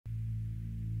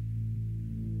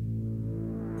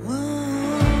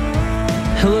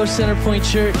Hello, Centerpoint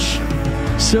Church.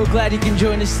 So glad you can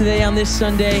join us today on this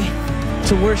Sunday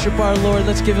to worship our Lord.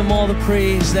 Let's give him all the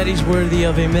praise that he's worthy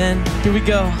of. Amen. Here we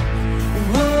go.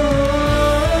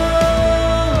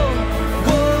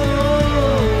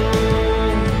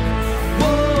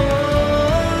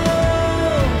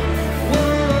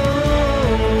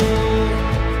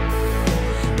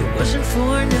 It wasn't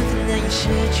for nothing that you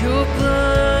shed your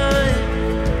blood.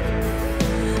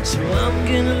 So I'm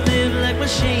gonna live like my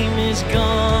shame is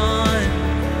gone.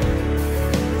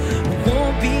 I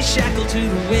won't be shackled to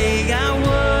the way I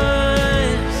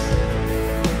was.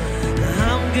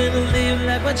 I'm gonna live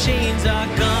like my chains are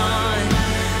gone,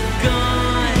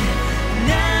 gone.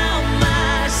 Now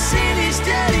my sin is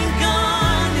dead and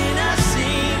gone, and I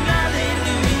sing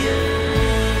hallelujah.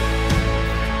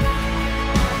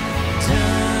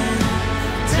 Done,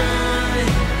 done.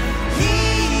 He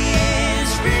is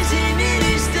risen, it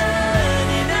is done,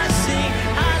 and I sing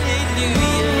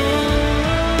hallelujah.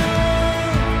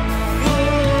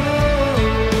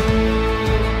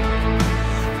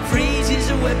 Praise is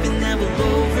a weapon that will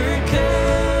overcome.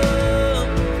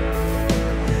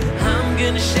 I'm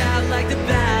gonna shout like the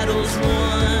battle's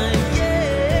won,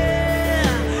 yeah.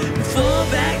 Fall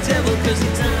back, devil, 'cause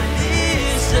the time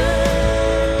is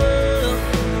up.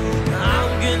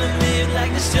 I'm gonna live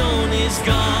like the stone is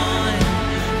gone,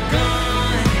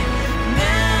 gone.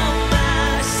 Now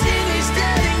my sin is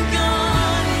dead and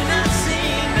gone, and I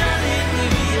sing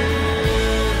hallelujah.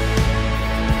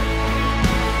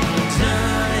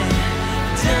 Done,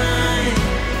 done.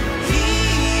 He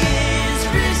is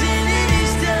risen, it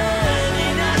is done,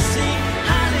 and I sing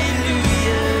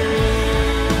hallelujah.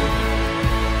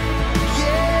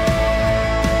 Yeah.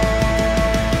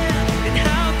 And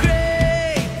how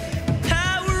great the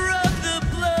power of the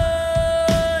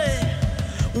blood.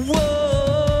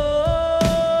 Whoa,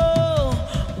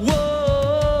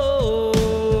 whoa.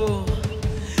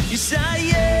 Yes, I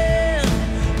am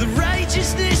the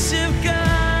righteousness of God.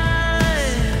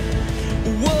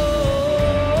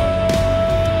 Whoa,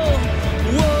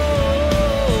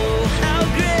 whoa. How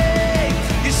great,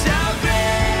 yes, how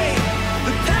great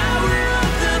the power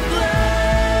of the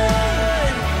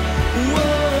blood.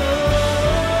 Whoa,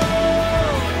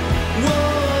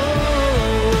 whoa.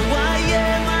 I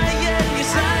am,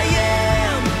 yes, I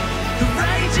am the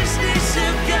righteousness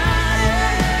of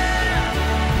God.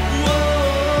 Whoa,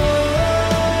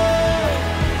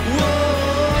 whoa,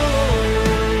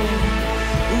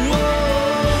 whoa.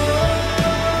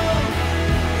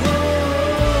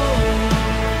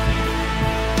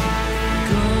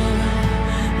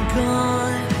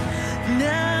 Gone.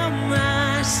 Now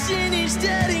my sin is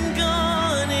dead and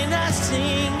gone, and I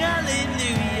sing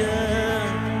hallelujah.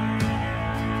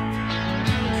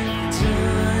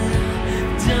 Done,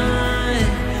 done.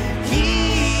 He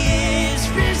is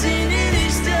risen, it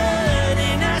is done,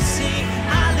 and I sing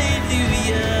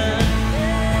hallelujah.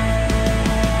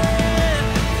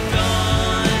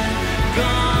 Gone,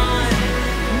 gone.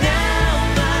 Now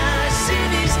my sin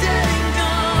is dead and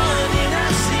gone, and I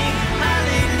sing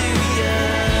hallelujah.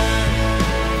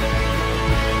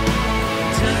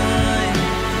 Done,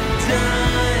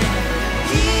 done.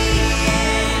 He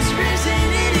is risen,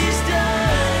 it is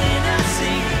done, and I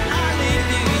sing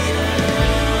hallelujah.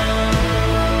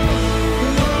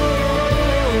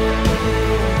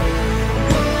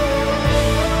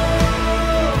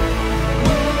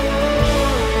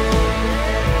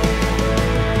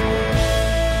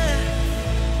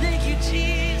 Thank you,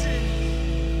 Jesus.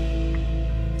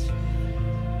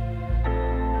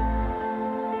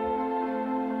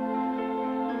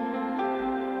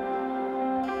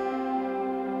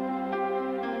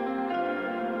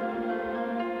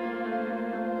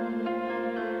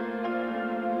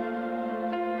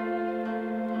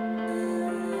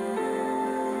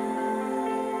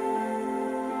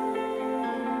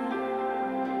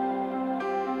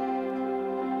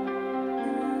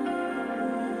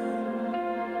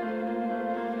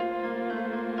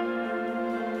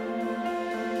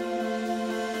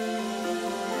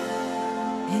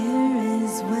 Here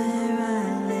is where I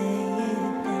lay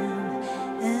it down,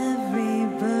 every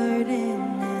burden,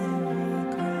 every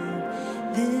crown.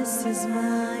 This is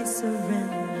my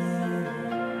surrender.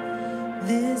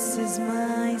 This is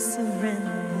my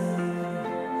surrender.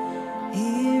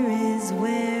 Here is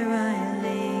where I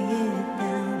lay it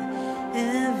down,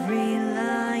 every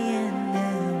lie and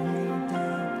every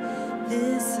doubt.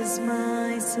 This is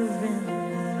my surrender.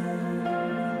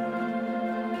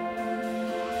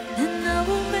 And I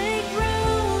will make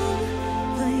room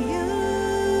for you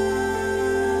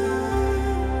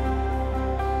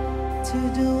to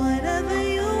do whatever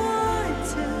you want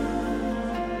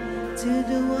to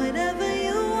do whatever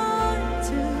you want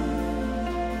to.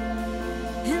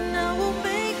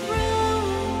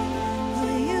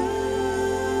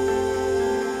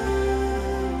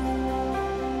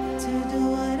 do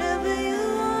whatever you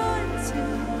want to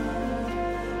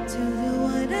do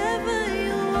whatever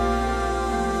you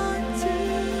want to.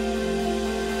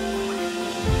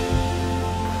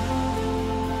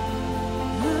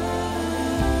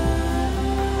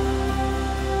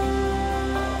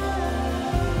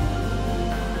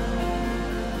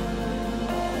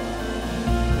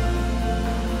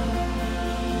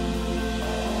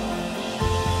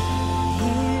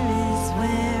 Here is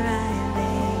where I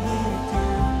lay it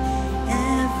down,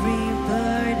 every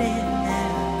burden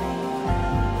and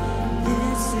crown.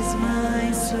 This is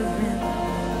my surrender.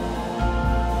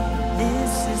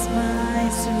 This is my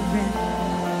surrender.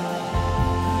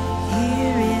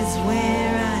 Here is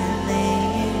where I lay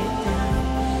it down,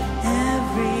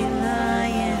 every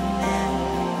lie and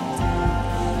every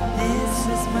doubt. This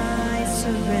is my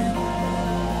surrender.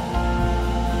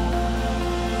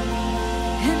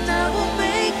 And I will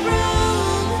make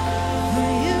room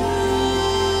for you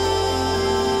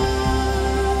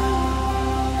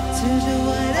to do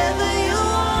whatever you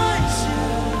want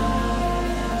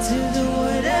to do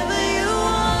whatever you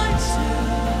want to.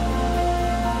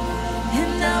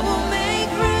 And I will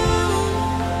make room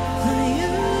for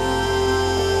you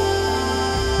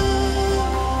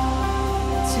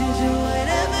to do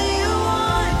whatever you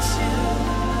want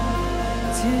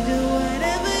to do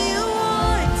whatever you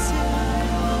want to.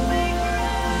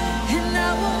 And I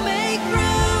will make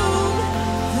room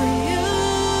for you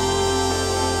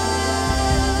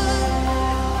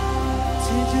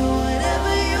to do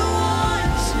whatever you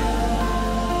want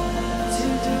to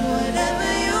do whatever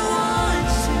you want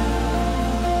to.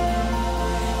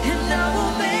 And I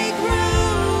will make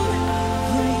room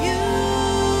for you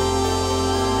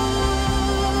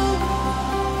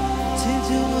to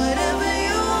do whatever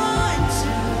you want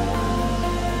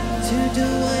to do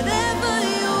whatever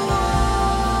you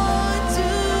want to.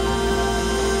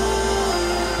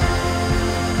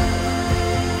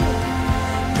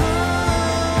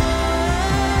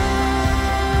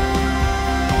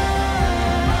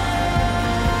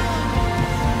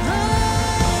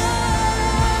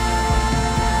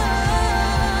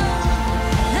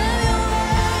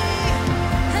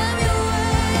 Have your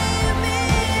way in me,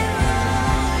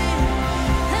 Lord.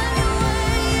 Have your way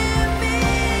in me,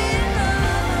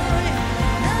 Lord.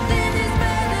 Nothing is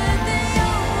better than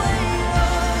your way,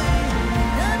 Lord.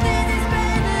 Nothing is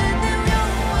better than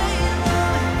your way,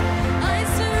 Lord. I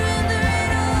surrender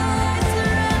it all. I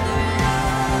surrender it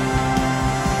all.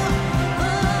 Oh,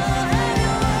 have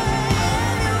your way,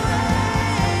 have your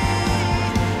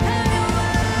way, have your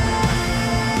way.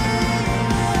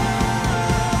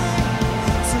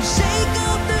 So shake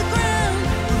up the ground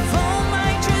of all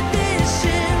my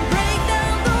tradition, break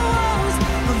down the walls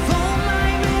of all my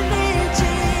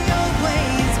religion. Your way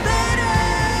is better.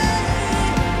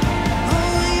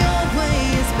 Oh, your way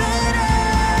is better.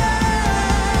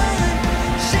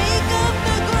 Shake up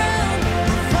the ground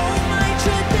of all my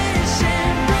tradition,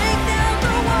 break down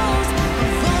the walls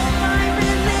of all my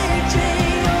religion.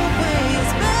 Your way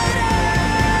is better.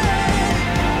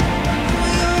 Oh,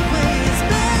 your way is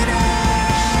better.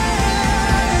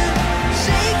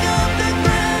 Shake up the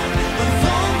ground of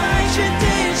all my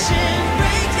tradition,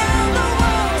 break down the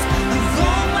walls of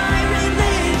all my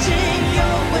religion.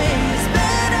 Your way is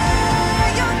better.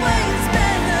 Your way is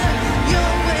better.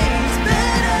 Your way is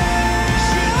better.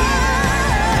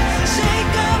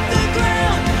 Shake up the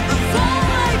ground of all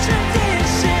my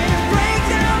tradition, break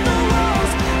down the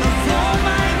walls of all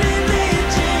my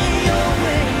religion. Your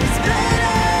way is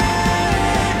better.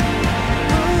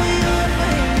 Oh, your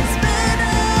way is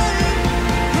better.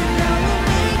 And I will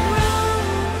make room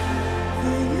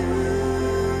for you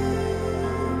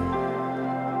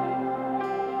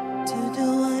to do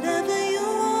whatever you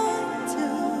want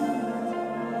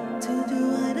to do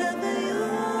whatever you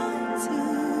want to.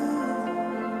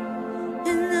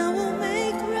 And I will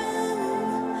make room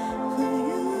for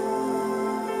you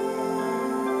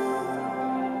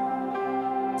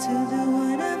to do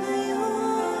whatever you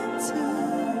want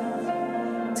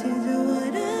to do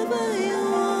whatever you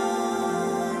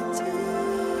want to.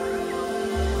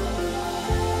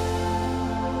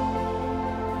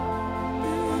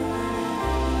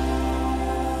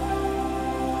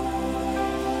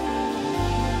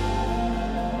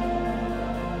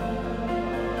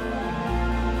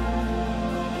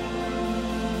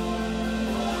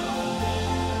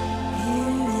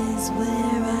 Here is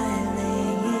where I lay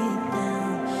it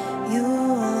down. You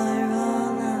are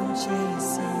all I'm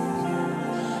chasing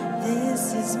now.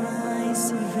 This is my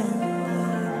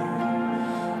surrender.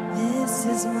 This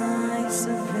is my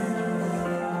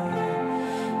surrender.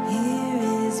 Here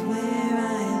is where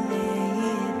I lay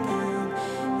it down.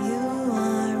 You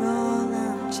are all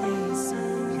I'm chasing.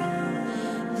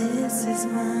 is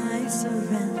my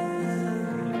surrender.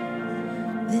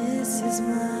 This is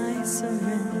my surrender.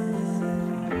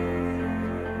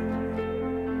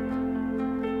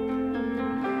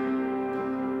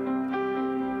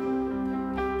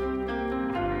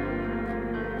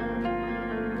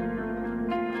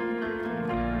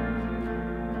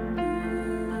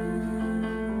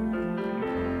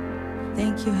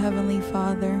 Thank you, Heavenly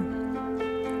Father.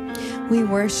 We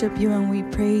worship you and we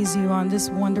praise you on this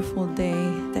wonderful day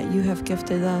that you have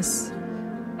gifted us.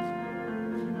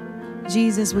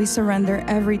 Jesus, we surrender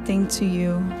everything to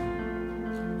you,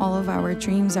 all of our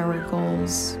dreams, our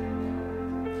goals.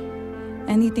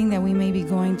 Anything that we may be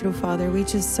going through, Father, we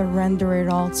just surrender it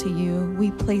all to you.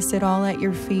 We place it all at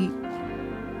your feet.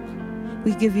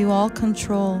 We give you all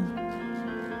control.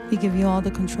 We give you all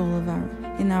the control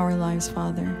in our lives,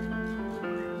 Father.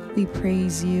 We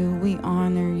praise you, we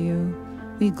honor you,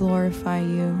 we glorify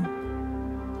you.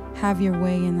 Have your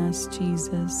way in us,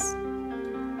 Jesus.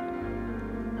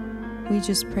 We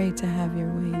just pray to have your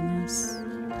way in us.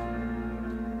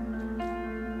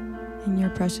 In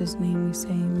your precious name we say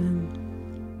amen.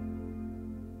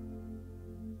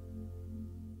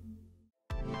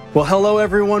 Well, hello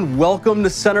everyone. Welcome to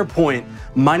Centerpoint.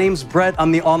 My name's Brett.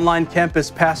 I'm the online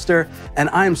campus pastor, and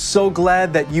I am so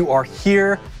glad that you are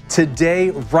here today,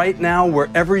 right now,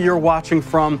 wherever you're watching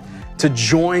from, to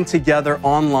join together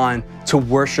online to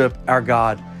worship our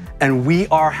God. And we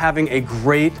are having a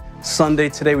great Sunday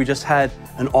today. We just had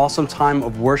an awesome time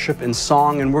of worship and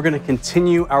song, and we're going to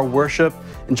continue our worship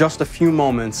in just a few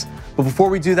moments. But before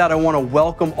we do that, I want to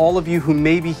welcome all of you who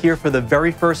may be here for the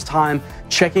very first time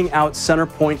checking out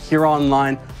Centerpoint here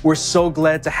online. We're so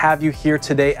glad to have you here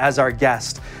today as our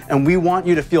guest, and we want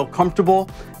you to feel comfortable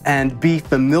and be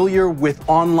familiar with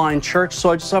online church.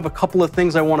 So I just have a couple of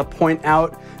things I want to point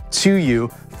out to you.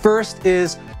 First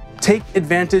is take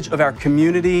advantage of our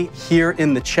community here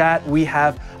in the chat. We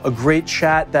have a great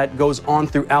chat that goes on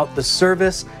throughout the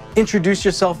service. Introduce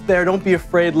yourself there. Don't be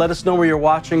afraid. Let us know where you're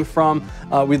watching from.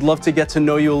 We'd love to get to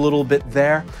know you a little bit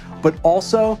there. But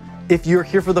also, if you're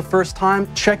here for the first time,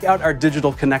 check out our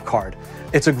digital Connect card.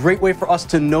 It's a great way for us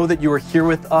to know that you are here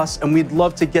with us, and we'd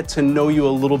love to get to know you a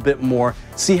little bit more,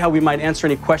 see how we might answer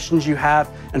any questions you have,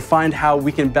 and find how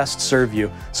we can best serve you.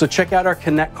 So check out our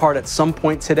Connect card at some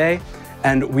point today,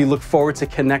 and we look forward to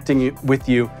connecting with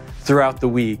you throughout the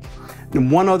week. And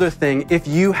one other thing, if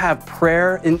you have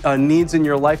prayer needs in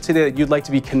your life today that you'd like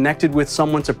to be connected with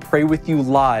someone to pray with you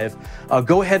live,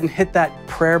 go ahead and hit that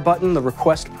prayer button, the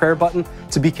request prayer button,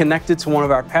 to be connected to one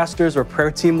of our pastors or prayer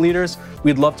team leaders.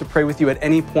 We'd love to pray with you at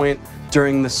any point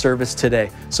during the service today.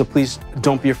 So please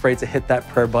don't be afraid to hit that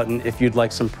prayer button if you'd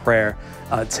like some prayer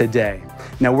today.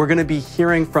 Now we're going to be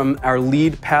hearing from our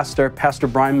lead pastor, Pastor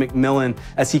Brian McMillan,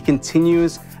 as he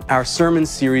continues our sermon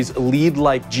series, Lead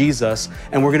Like Jesus,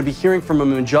 and we're going to be hearing from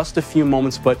him in just a few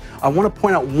moments. But I want to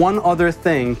point out one other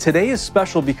thing. Today is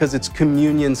special because it's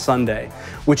Communion Sunday,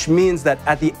 which means that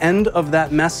at the end of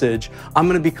that message, I'm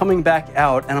going to be coming back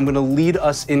out and I'm going to lead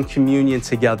us in communion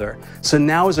together. So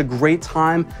now is a great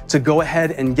time to go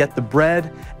ahead and get the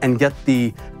bread and get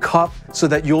the cup so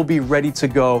that you'll be ready to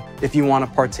go if you want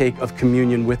to partake of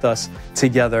communion with us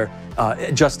together.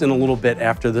 Just in a little bit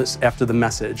after the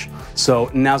message. So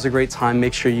now's a great time.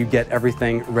 Make sure you get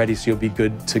everything ready so you'll be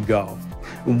good to go.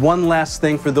 One last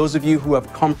thing for those of you who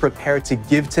have come prepared to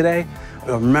give today,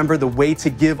 remember the way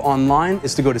to give online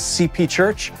is to go to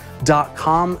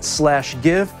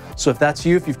cpchurch.com/give. So if that's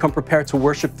you, if you've come prepared to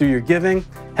worship through your giving,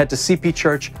 head to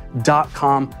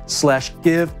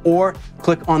cpchurch.com/give or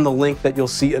click on the link that you'll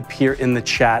see appear in the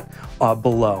chat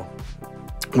below.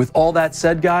 With all that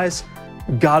said, guys,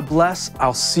 God bless.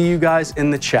 I'll see you guys in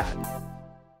the chat.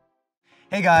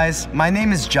 Hey guys, my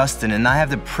name is Justin and I have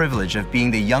the privilege of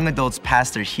being the young adults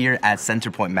pastor here at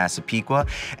Centerpoint Massapequa,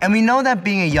 and we know that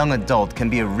being a young adult can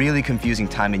be a really confusing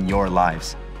time in your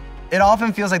lives. It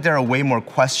often feels like there are way more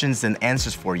questions than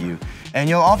answers for you, and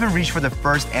you'll often reach for the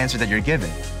first answer that you're given.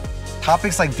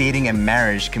 Topics like dating and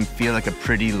marriage can feel like a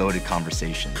pretty loaded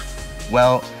conversation.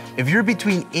 Well, if you're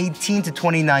between 18 to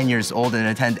 29 years old and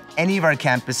attend any of our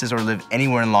campuses or live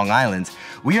anywhere in Long Island,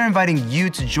 we are inviting you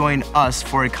to join us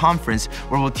for a conference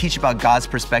where we'll teach about God's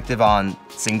perspective on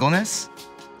singleness,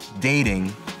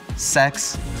 dating,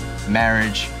 sex,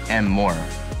 marriage, and more.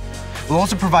 We'll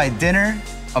also provide dinner,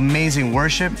 amazing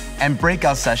worship, and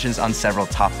breakout sessions on several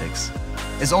topics.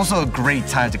 It's also a great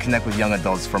time to connect with young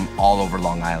adults from all over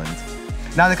Long Island.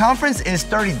 Now, the conference is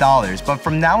 $30, but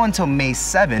from now until May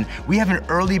 7, we have an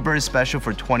early bird special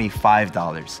for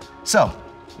 $25. So,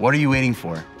 what are you waiting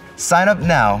for? Sign up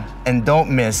now and don't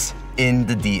miss In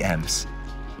the DMs.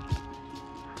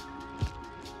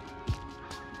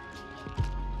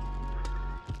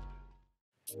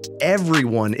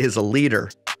 Everyone is a leader.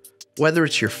 Whether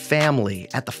it's your family,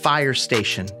 at the fire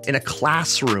station, in a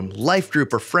classroom, life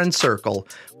group, or friend circle,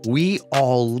 we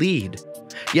all lead.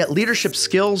 Yet leadership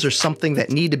skills are something that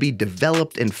need to be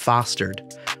developed and fostered.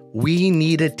 We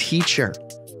need a teacher.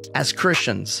 As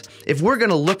Christians, if we're going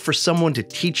to look for someone to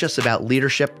teach us about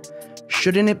leadership,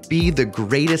 shouldn't it be the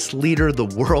greatest leader the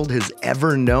world has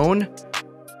ever known?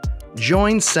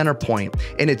 Join Centerpoint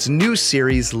in its new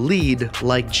series, Lead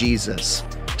Like Jesus,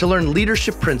 to learn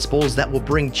leadership principles that will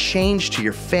bring change to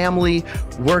your family,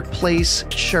 workplace,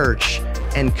 church,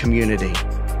 and community.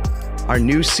 Our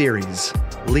new series,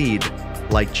 Lead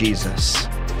Like Jesus.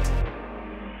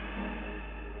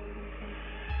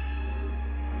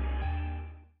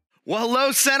 Well, hello,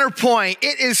 Centerpoint.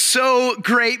 It is so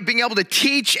great being able to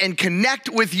teach and connect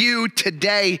with you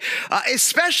today.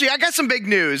 Especially, I got some big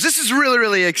news. This is really,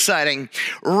 really exciting.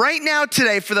 Right now,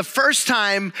 today, for the first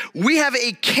time, we have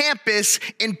a campus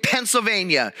in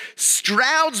Pennsylvania,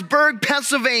 Stroudsburg,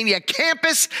 Pennsylvania,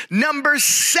 campus number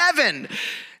 7.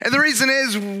 And the reason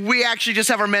is we actually just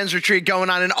have our men's retreat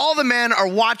going on, and all the men are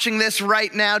watching this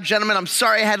right now. Gentlemen, I'm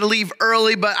sorry I had to leave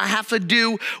early, but I have to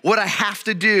do what I have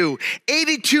to do.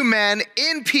 82 men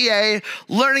in PA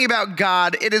learning about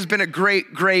God. It has been a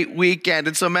great, great weekend.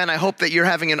 And so, men, I hope that you're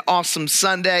having an awesome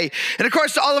Sunday. And of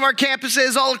course, to all of our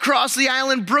campuses all across the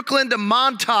island, Brooklyn to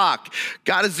Montauk,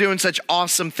 God is doing such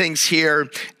awesome things here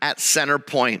at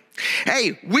Centerpoint.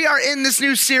 Hey, we are in this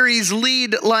new series,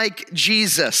 Lead Like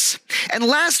Jesus. And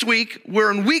last week,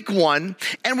 we're in week 1,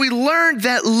 and we learned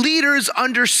that leaders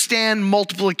understand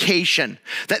multiplication.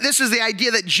 That this is the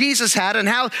idea that Jesus had, and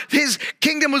how his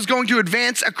kingdom was going to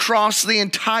advance across the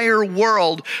entire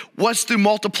world was through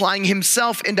multiplying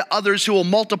himself into others who will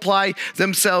multiply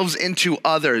themselves into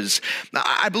others. Now,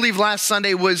 I believe last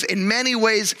Sunday was in many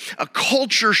ways a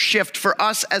culture shift for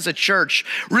us as a church,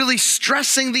 really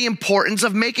stressing the importance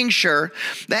of making sure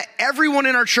that everyone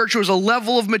in our church who has a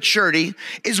level of maturity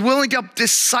is willing to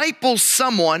disciple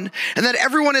someone, and that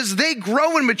everyone, as they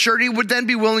grow in maturity, would then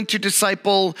be willing to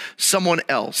disciple someone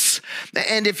else.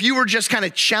 And if you were just kind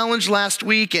of challenged last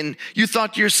week and you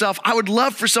thought to yourself, I would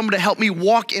love for someone to help me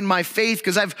walk in my faith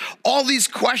because I have all these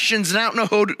questions and I don't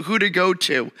know who to go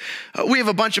to. We have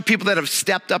a bunch of people that have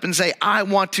stepped up and say, I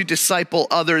want to disciple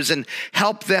others and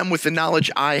help them with the knowledge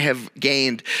I have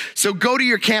gained. So go to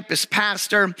your campus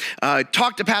pastor,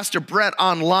 talk to Pastor Brett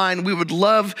online. We would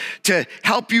love to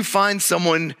help you find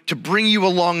someone to bring you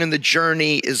along in the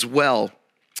journey as well.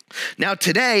 Now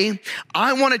today,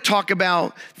 I want to talk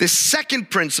about the second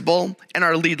principle in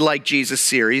our Lead Like Jesus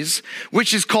series,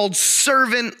 which is called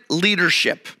servant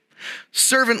leadership.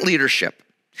 Servant leadership.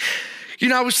 You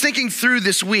know, I was thinking through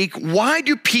this week, why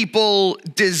do people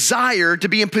desire to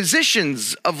be in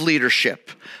positions of leadership?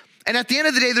 And at the end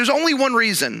of the day, there's only one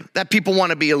reason that people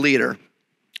want to be a leader.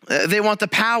 They want the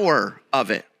power of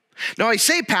it. Now, I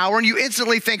say power, and you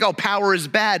instantly think, oh, power is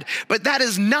bad, but that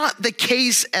is not the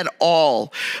case at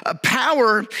all.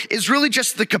 Power is really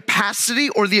just the capacity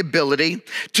or the ability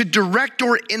to direct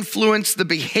or influence the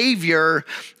behavior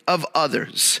of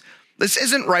others. This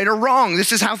isn't right or wrong.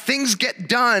 This is how things get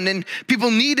done, and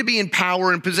people need to be in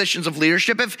power and positions of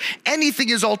leadership if anything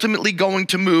is ultimately going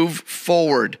to move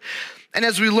forward. And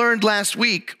as we learned last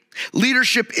week,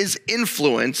 leadership is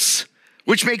influence,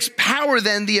 which makes power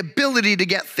then the ability to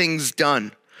get things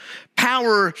done.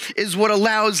 Power is what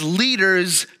allows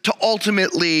leaders to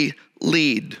ultimately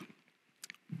lead.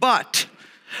 But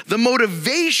the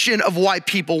motivation of why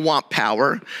people want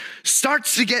power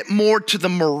starts to get more to the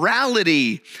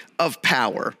morality of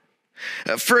power.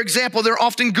 For example, there are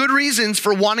often good reasons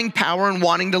for wanting power and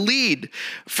wanting to lead.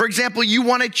 For example, you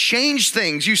want to change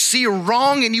things. You see a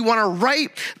wrong and you want to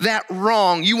right that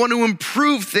wrong. You want to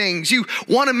improve things. You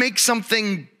want to make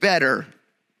something better.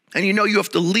 And you know you have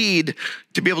to lead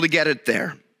to be able to get it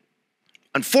there.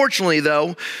 Unfortunately,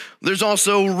 though, there's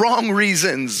also wrong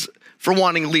reasons for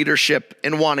wanting leadership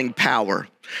and wanting power.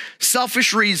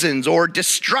 Selfish reasons or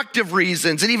destructive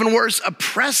reasons, and even worse,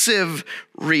 oppressive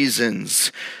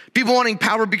reasons. People wanting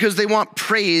power because they want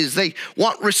praise, they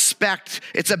want respect.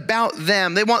 It's about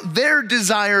them. They want their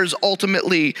desires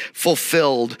ultimately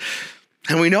fulfilled.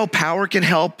 And we know power can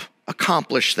help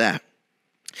accomplish that.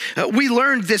 We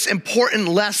learned this important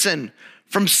lesson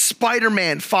from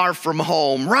Spider-Man: Far From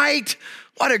Home, right?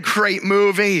 What a great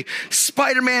movie.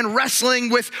 Spider-Man wrestling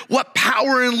with what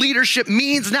power and leadership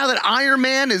means now that Iron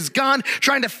Man is gone,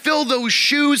 trying to fill those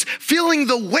shoes, feeling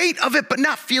the weight of it, but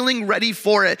not feeling ready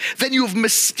for it. Then you have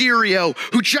Mysterio,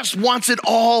 who just wants it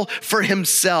all for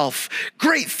himself.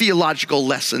 Great theological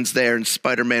lessons there in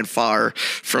Spider-Man: Far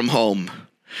From Home.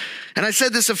 And I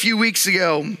said this a few weeks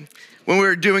ago, when we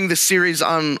were doing the series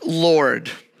on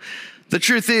Lord. The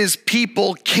truth is,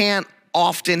 people can't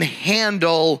often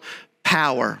handle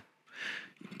power.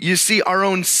 You see, our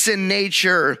own sin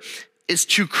nature is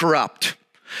too corrupt.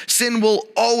 Sin will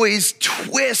always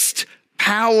twist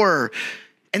power.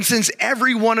 And since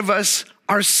every one of us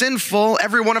are sinful,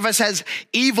 every one of us has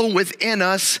evil within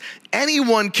us,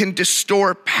 anyone can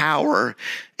distort power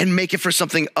and make it for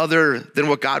something other than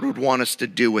what God would want us to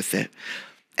do with it.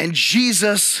 And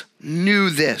Jesus knew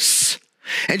this.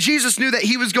 And Jesus knew that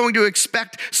he was going to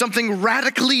expect something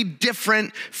radically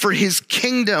different for his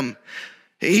kingdom.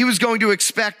 He was going to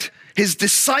expect his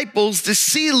disciples to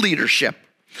see leadership,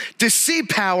 to see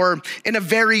power in a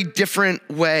very different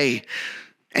way.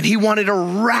 And he wanted a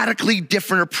radically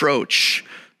different approach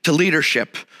to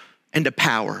leadership and to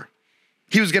power.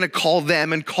 He was going to call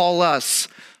them and call us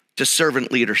to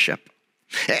servant leadership.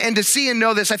 And to see and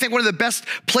know this, I think one of the best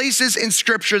places in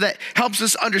scripture that helps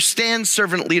us understand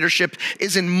servant leadership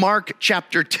is in Mark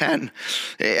chapter 10.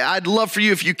 I'd love for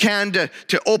you, if you can,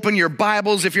 to open your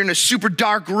Bibles. If you're in a super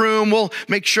dark room, we'll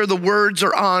make sure the words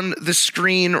are on the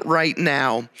screen right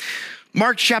now.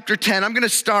 Mark chapter 10, I'm going to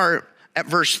start at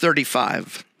verse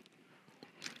 35.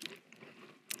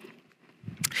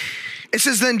 It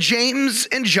says, then James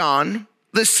and John,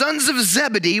 the sons of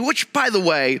Zebedee, which, by the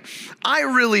way, I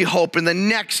really hope in the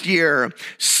next year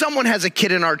someone has a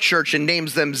kid in our church and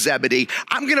names them Zebedee.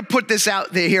 I'm going to put this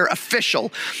out there here,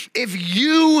 official. If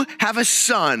you have a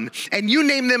son and you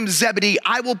name them Zebedee,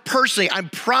 I will personally, I'm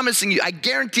promising you, I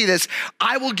guarantee this,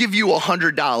 I will give you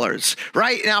 $100,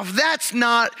 right? Now, if that's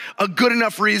not a good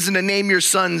enough reason to name your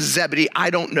son Zebedee,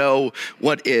 I don't know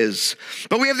what is.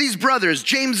 But we have these brothers,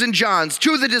 James and John,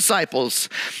 two of the disciples,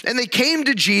 and they came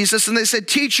to Jesus and they said,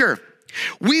 teacher,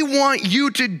 we want you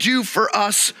to do for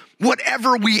us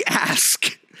whatever we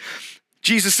ask.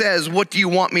 Jesus says, what do you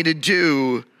want me to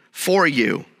do for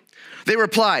you? They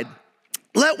replied,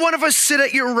 let one of us sit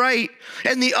at your right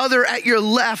and the other at your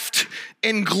left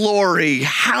in glory.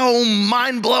 How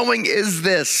mind-blowing is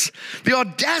this? The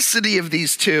audacity of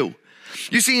these two.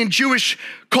 You see, in Jewish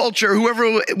culture,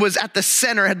 whoever was at the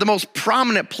center had the most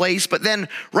prominent place, but then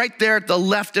right there at the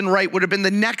left and right would have been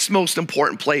the next most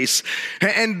important place.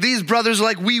 And these brothers are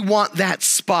like, we want that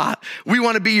spot. We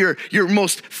want to be your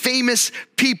most famous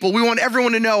people. We want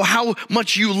everyone to know how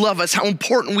much you love us, how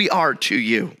important we are to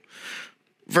you.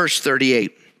 Verse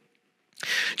 38.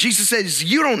 Jesus says,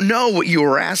 you don't know what you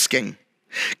are asking.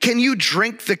 Can you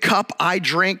drink the cup I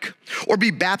drink, or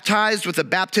be baptized with the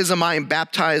baptism I am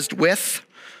baptized with?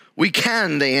 We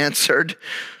can, they answered.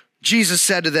 Jesus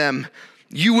said to them,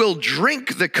 you will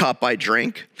drink the cup I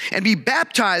drink and be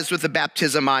baptized with the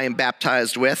baptism I am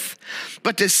baptized with,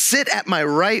 but to sit at my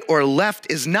right or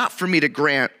left is not for me to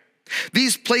grant.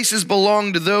 These places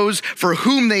belong to those for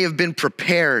whom they have been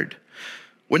prepared.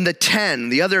 When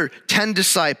the other 10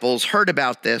 disciples heard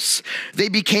about this, they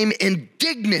became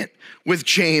indignant with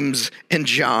James and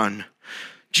John.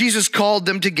 Jesus called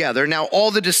them together, now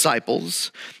all the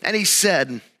disciples, and he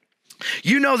said,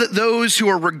 you know that those who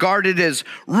are regarded as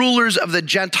rulers of the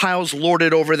Gentiles lord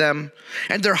it over them,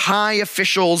 and their high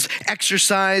officials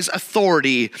exercise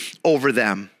authority over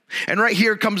them. And right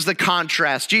here comes the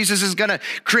contrast. Jesus is going to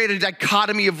create a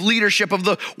dichotomy of leadership, of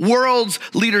the world's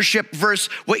leadership versus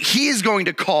what he is going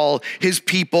to call his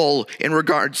people in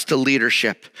regards to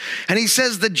leadership. And he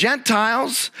says the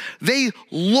Gentiles, they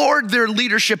lord their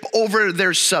leadership over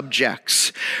their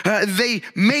subjects. They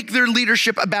make their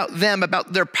leadership about them,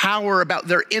 about their power, about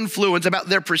their influence, about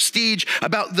their prestige,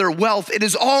 about their wealth. It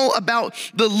is all about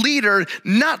the leader,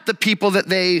 not the people that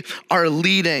they are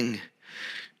leading.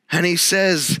 And he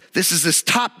says, this is this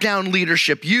top-down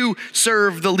leadership. You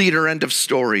serve the leader, end of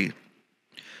story.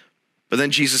 But then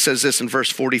Jesus says this in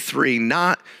verse 43,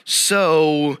 not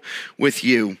so with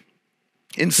you.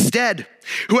 Instead,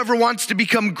 whoever wants to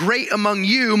become great among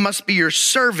you must be your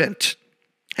servant.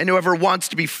 And whoever wants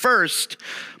to be first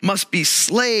must be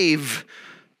slave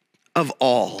of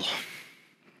all.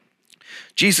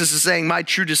 Jesus is saying, my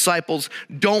true disciples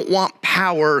don't want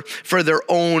power for their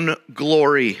own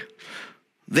glory.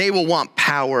 They will want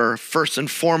power first and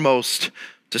foremost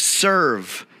to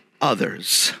serve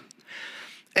others.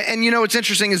 And you know, what's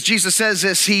interesting is Jesus says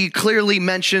this, he clearly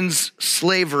mentions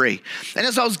slavery. And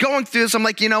as I was going through this, I'm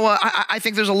like, you know what? I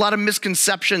think there's a lot of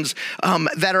misconceptions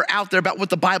that are out there about what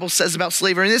the Bible says about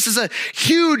slavery. And this is a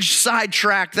huge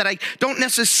sidetrack that I don't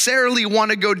necessarily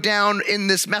want to go down in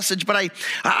this message, but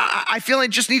I feel I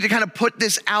just need to kind of put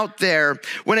this out there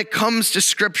when it comes to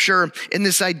scripture in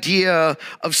this idea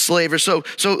of slavery. So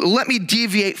let me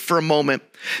deviate for a moment.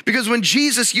 Because when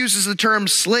Jesus uses the term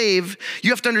slave, you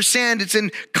have to understand it's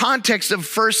in context of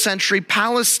first century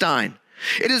Palestine.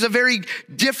 It is a very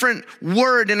different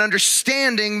word and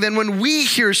understanding than when we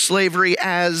hear slavery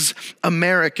as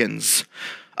Americans.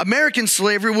 American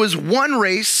slavery was one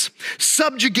race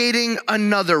subjugating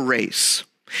another race.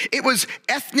 It was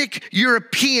ethnic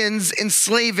Europeans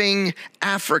enslaving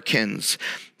Africans.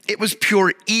 It was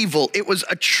pure evil. It was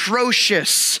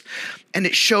atrocious, and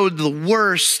it showed the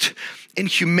worst in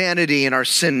humanity and our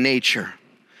sin nature.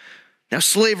 Now,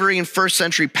 slavery in first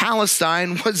century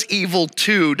Palestine was evil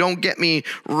too, don't get me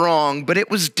wrong, but it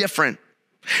was different.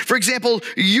 For example,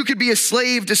 you could be a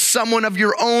slave to someone of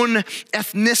your own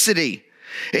ethnicity.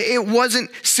 It wasn't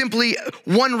simply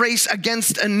one race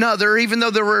against another, even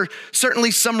though there were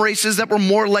certainly some races that were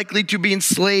more likely to be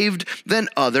enslaved than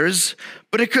others.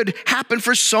 But it could happen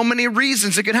for so many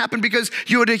reasons. It could happen because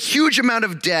you had a huge amount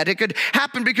of debt. It could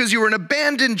happen because you were an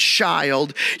abandoned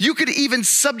child. You could even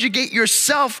subjugate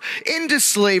yourself into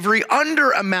slavery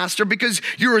under a master because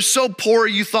you were so poor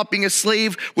you thought being a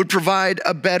slave would provide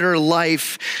a better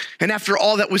life. And after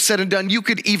all that was said and done, you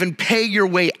could even pay your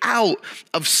way out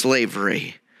of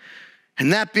slavery.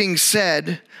 And that being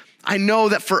said, I know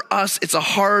that for us, it's a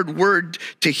hard word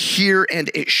to hear, and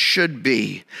it should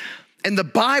be. And the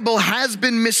Bible has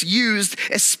been misused,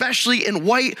 especially in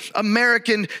white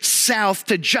American South,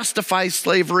 to justify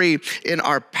slavery in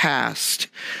our past.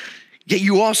 Yet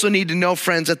you also need to know,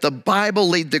 friends, that the Bible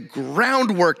laid the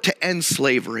groundwork to end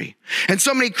slavery. And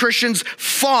so many Christians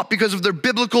fought because of their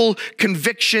biblical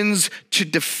convictions to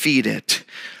defeat it.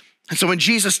 And so when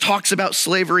Jesus talks about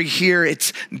slavery here,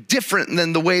 it's different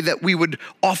than the way that we would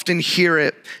often hear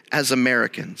it as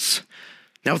Americans.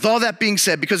 Now, with all that being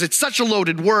said, because it's such a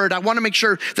loaded word, I want to make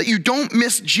sure that you don't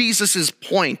miss Jesus's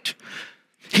point.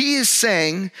 He is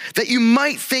saying that you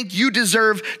might think you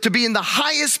deserve to be in the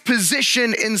highest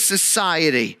position in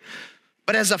society.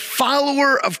 But as a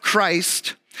follower of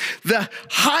Christ, the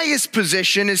highest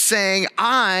position is saying,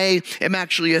 I am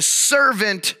actually a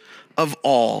servant of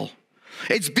all.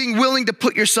 It's being willing to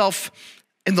put yourself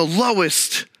in the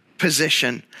lowest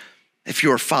position if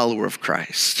you're a follower of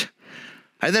Christ.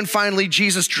 And then finally,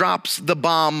 Jesus drops the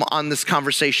bomb on this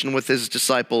conversation with his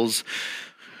disciples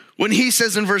when he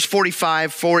says in verse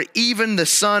 45, for even the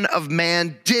Son of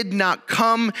Man did not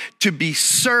come to be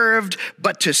served,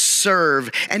 but to serve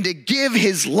and to give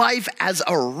his life as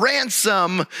a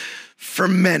ransom for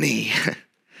many.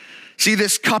 See,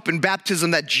 this cup in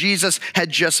baptism that Jesus had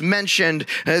just mentioned,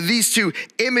 these two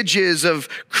images of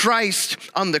Christ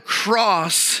on the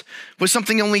cross was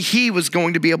something only he was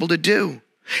going to be able to do.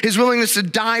 His willingness to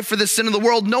die for the sin of the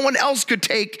world. No one else could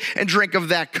take and drink of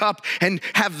that cup and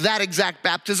have that exact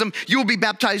baptism. You will be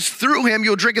baptized through him.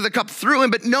 You'll drink of the cup through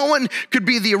him, but no one could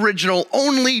be the original.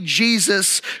 Only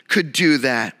Jesus could do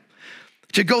that.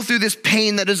 To go through this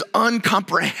pain that is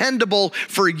uncomprehendable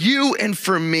for you and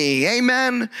for me.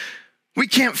 Amen? We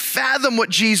can't fathom what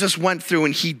Jesus went through,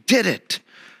 and he did it.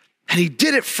 And he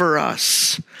did it for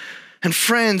us. And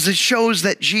friends, it shows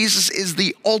that Jesus is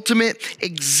the ultimate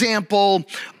example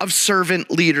of servant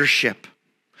leadership.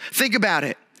 Think about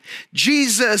it.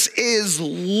 Jesus is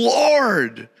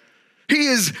Lord. He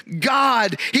is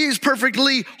God. He is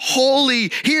perfectly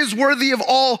holy. He is worthy of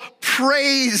all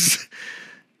praise.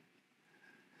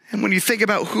 And when you think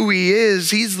about who he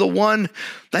is, he's the one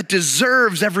that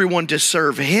deserves everyone to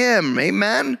serve him.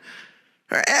 Amen?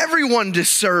 Everyone to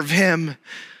serve him.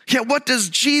 Yet what does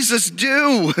Jesus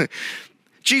do?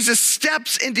 Jesus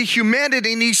steps into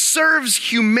humanity and he serves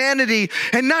humanity,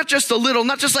 and not just a little,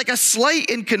 not just like a slight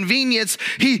inconvenience.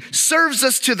 He serves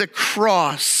us to the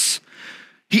cross.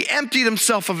 He emptied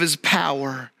himself of his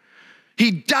power.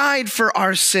 He died for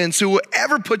our sins. So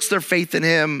whoever puts their faith in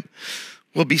him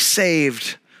will be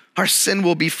saved. Our sin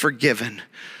will be forgiven.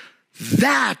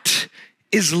 That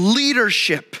is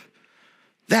leadership.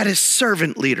 That is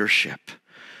servant leadership.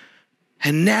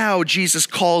 And now Jesus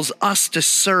calls us to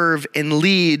serve and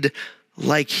lead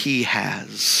like he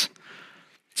has.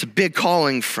 It's a big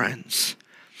calling, friends.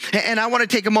 And I want to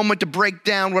take a moment to break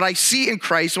down what I see in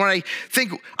Christ, what I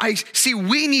think I see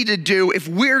we need to do if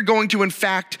we're going to, in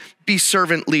fact, be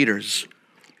servant leaders.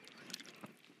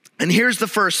 And here's the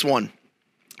first one.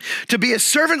 To be a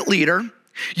servant leader,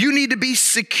 you need to be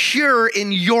secure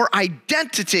in your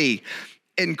identity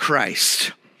in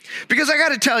Christ. Because I got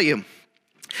to tell you,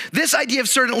 this idea of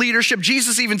servant leadership,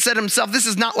 Jesus even said himself, this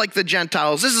is not like the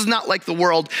Gentiles. This is not like the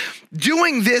world.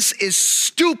 Doing this is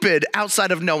stupid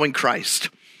outside of knowing Christ.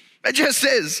 It just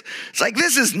is. It's like,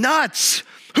 this is nuts.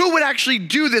 Who would actually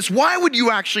do this? Why would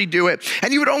you actually do it?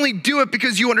 And you would only do it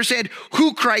because you understand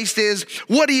who Christ is,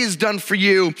 what he has done for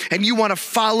you, and you want to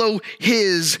follow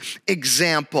his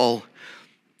example.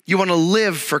 You want to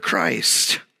live for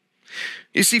Christ.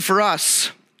 You see, for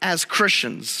us as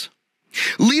Christians,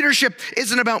 leadership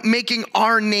isn't about making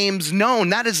our names known.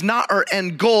 That is not our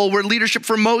end goal. Where leadership,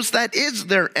 for most, that is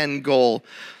their end goal.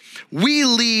 We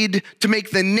lead to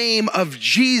make the name of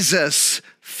Jesus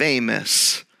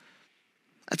famous.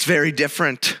 That's very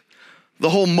different. The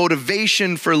whole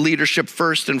motivation for leadership,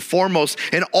 first and foremost,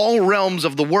 in all realms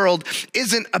of the world,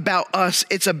 isn't about us,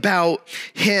 it's about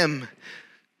him.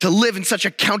 To live in such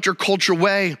a counterculture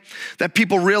way that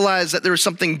people realize that there is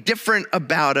something different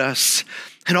about us.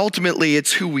 And ultimately,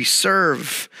 it's who we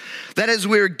serve. That as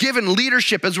we're given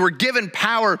leadership, as we're given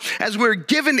power, as we're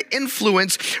given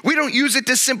influence, we don't use it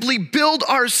to simply build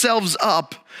ourselves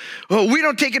up. We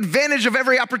don't take advantage of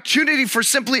every opportunity for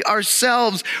simply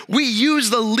ourselves. We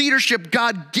use the leadership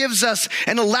God gives us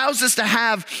and allows us to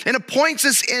have and appoints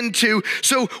us into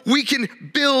so we can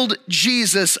build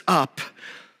Jesus up.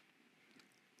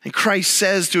 And Christ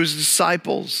says to his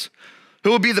disciples,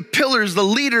 who will be the pillars, the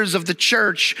leaders of the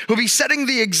church, who will be setting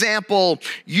the example,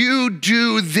 you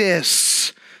do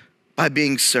this by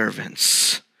being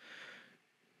servants.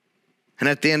 And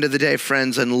at the end of the day,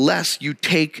 friends, unless you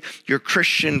take your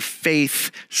Christian faith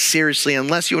seriously,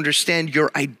 unless you understand your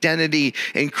identity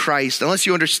in Christ, unless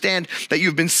you understand that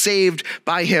you've been saved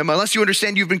by him, unless you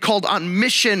understand you've been called on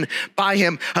mission by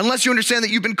him, unless you understand that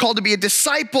you've been called to be a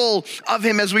disciple of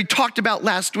him, as we talked about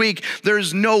last week,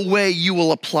 there's no way you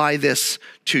will apply this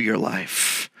to your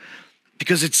life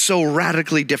because it's so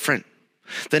radically different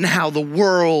than how the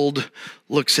world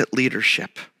looks at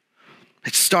leadership.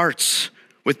 It starts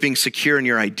with being secure in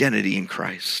your identity in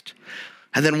Christ.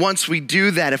 And then once we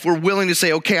do that, if we're willing to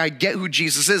say, okay, I get who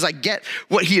Jesus is, I get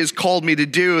what he has called me to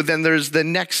do, then there's the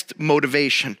next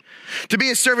motivation. To be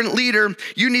a servant leader,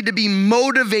 you need to be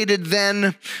motivated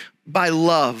then by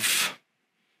love.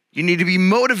 You need to be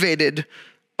motivated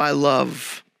by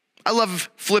love. I love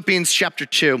Philippians chapter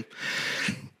 2.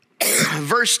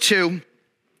 Verse 2,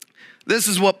 this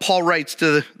is what Paul writes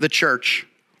to the church.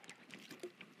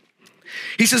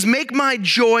 He says, make my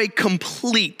joy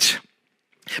complete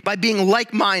by being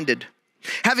like-minded,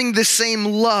 having the same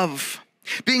love,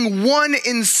 being one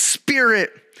in spirit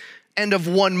and of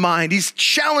one mind. He's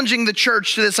challenging the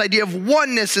church to this idea of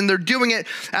oneness, and they're doing it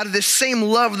out of this same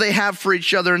love they have for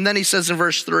each other. And then he says in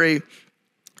verse 3,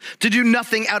 to do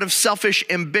nothing out of selfish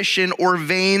ambition or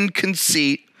vain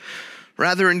conceit,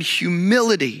 rather in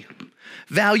humility,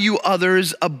 value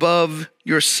others above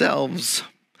yourselves.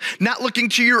 Not looking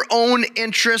to your own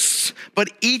interests,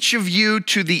 but each of you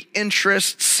to the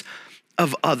interests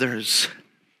of others.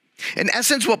 In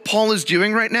essence, what Paul is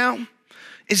doing right now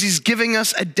is he's giving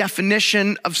us a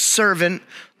definition of servant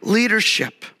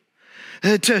leadership.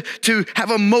 To have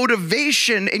a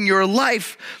motivation in your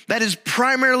life that is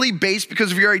primarily based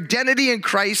because of your identity in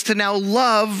Christ to now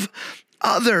love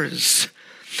others.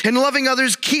 And loving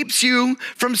others keeps you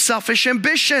from selfish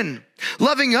ambition.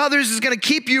 Loving others is going to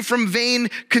keep you from vain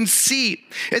conceit.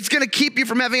 It's going to keep you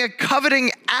from having a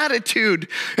coveting attitude.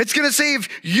 It's going to say, if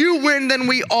you win, then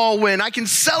we all win. I can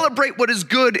celebrate what is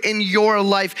good in your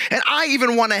life, and I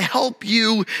even want to help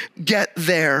you get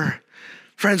there.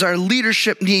 Friends, our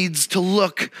leadership needs to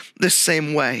look the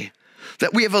same way.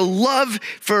 That we have a love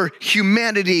for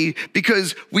humanity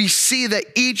because we see that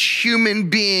each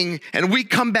human being, and we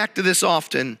come back to this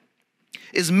often,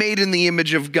 is made in the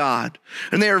image of God.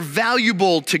 And they are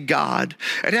valuable to God.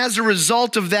 And as a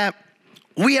result of that,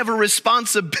 we have a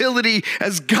responsibility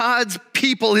as God's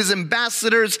people, his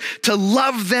ambassadors, to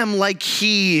love them like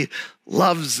he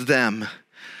loves them.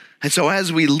 And so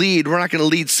as we lead, we're not going to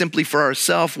lead simply for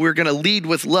ourselves. We're going to lead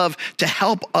with love to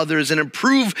help others and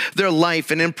improve their life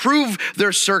and improve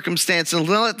their circumstance and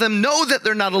let them know that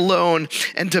they're not alone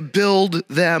and to build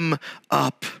them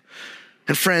up.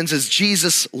 And friends, as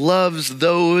Jesus loves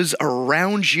those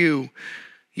around you,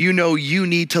 you know you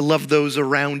need to love those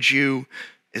around you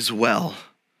as well,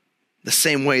 the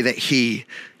same way that he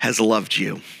has loved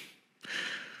you.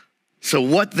 So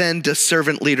what then does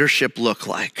servant leadership look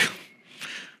like?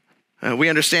 We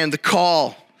understand the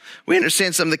call. We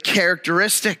understand some of the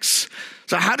characteristics.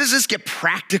 So how does this get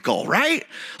practical, right?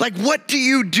 Like, what do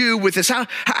you do with this?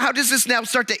 How does this now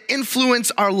start to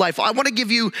influence our life? I want to give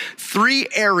you 3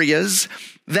 areas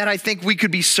that I think we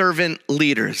could be servant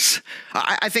leaders.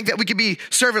 I think that we could be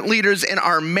servant leaders in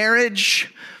our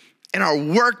marriage, in our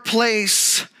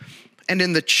workplace, and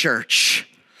in the church.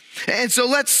 And so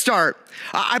let's start.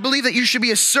 I believe that you should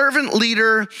be a servant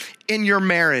leader in your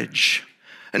marriage.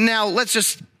 And now let's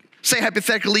just Say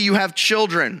hypothetically you have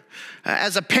children.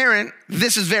 As a parent,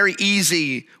 this is very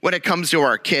easy when it comes to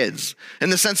our kids,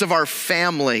 in the sense of our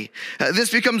family.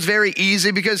 This becomes very easy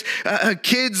because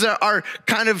kids are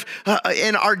kind of,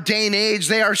 in our day and age,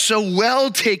 they are so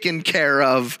well taken care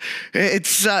of.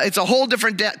 It's a whole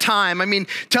different time. I mean,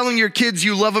 telling your kids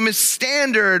you love them is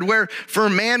standard, where for a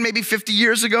man, maybe 50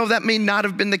 years ago, that may not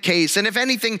have been the case. And if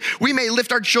anything, we may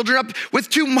lift our children up with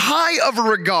too high of a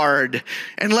regard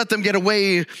and let them get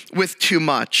away with too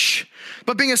much.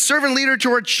 But being a servant leader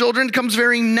to our children comes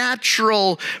very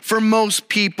natural for most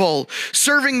people,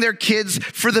 serving their kids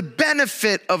for the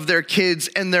benefit of their kids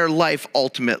and their life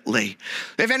ultimately.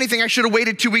 If anything, I should have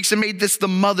waited 2 weeks and made this the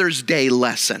Mother's Day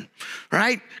lesson,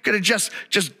 right? Could have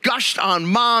just gushed on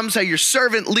moms, how you're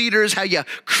servant leaders, how you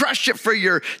crush it for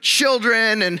your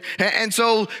children. And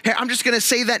so I'm just going to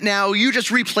say that now. You just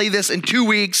replay this in 2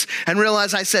 weeks and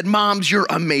realize I said, moms, you're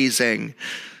amazing.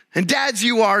 And dads,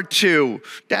 you are too.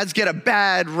 Dads get a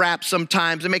bad rap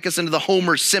sometimes. They make us into the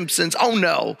Homer Simpsons. Oh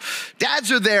no. Dads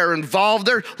are there involved.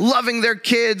 They're loving their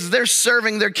kids. They're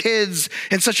serving their kids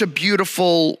in such a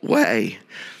beautiful way.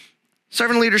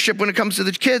 Servant leadership when it comes to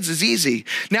the kids is easy.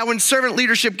 Now, when servant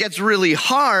leadership gets really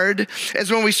hard is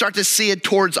when we start to see it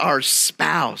towards our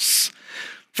spouse.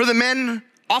 For the men,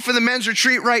 off of the men's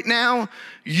retreat right now,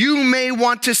 you may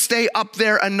want to stay up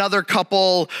there another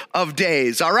couple of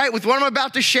days, all right? With what I'm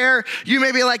about to share, you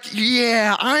may be like,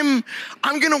 yeah, I'm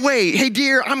gonna wait. Hey,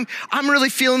 dear, I'm really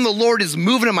feeling the Lord is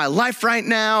moving in my life right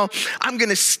now. I'm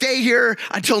gonna stay here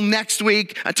until next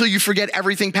week, until you forget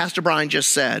everything Pastor Brian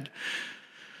just said.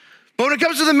 But when it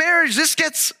comes to the marriage, this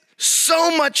gets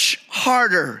so much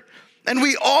harder. And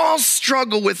we all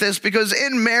struggle with this because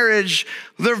in marriage,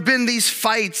 there have been these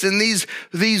fights and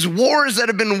these wars that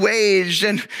have been waged,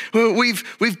 and we've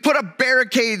put up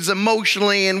barricades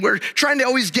emotionally, and we're trying to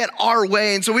always get our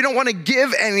way. And so we don't want to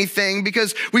give anything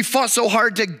because we fought so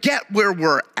hard to get where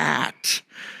we're at.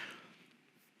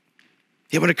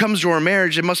 Yet when it comes to our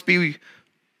marriage, it must be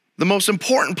the most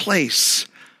important place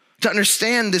to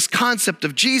understand this concept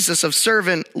of Jesus, of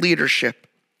servant leadership.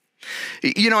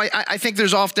 You know, I think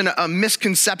there's often a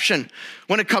misconception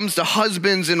when it comes to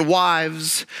husbands and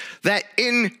wives, that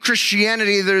in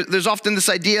Christianity, there's often this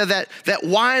idea that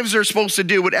wives are supposed to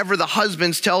do whatever the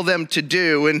husbands tell them to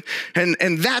do.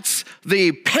 And that's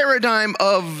the paradigm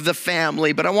of the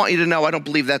family. But I want you to know, I don't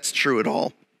believe that's true at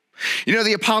all. You know,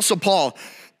 the Apostle Paul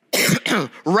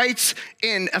writes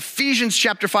in Ephesians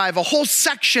chapter 5, a whole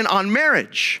section on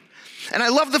marriage. And I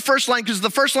love the first line because the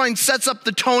first line sets up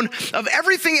the tone of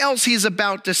everything else he's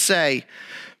about to say.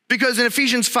 Because in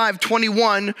Ephesians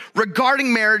 5:21,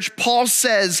 regarding marriage, Paul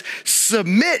says,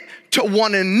 submit to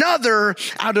one another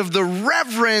out of the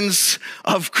reverence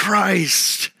of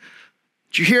Christ.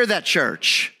 Did you hear that,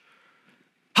 church?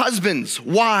 Husbands,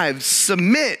 wives,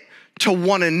 submit to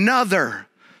one another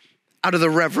out of the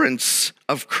reverence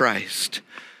of Christ.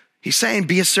 He's saying,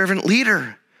 be a servant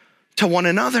leader to one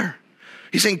another.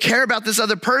 He's saying, care about this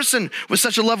other person with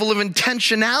such a level of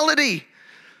intentionality,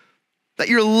 that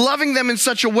you're loving them in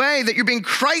such a way, that you're being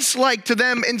Christ-like to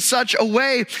them in such a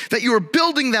way, that you are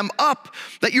building them up,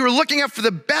 that you are looking out for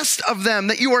the best of them,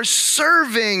 that you are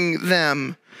serving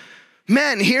them.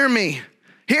 Men, hear me.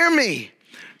 Hear me.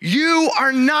 You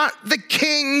are not the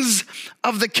kings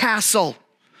of the castle.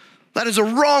 That is a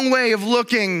wrong way of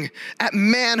looking at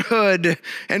manhood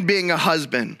and being a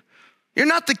husband. You're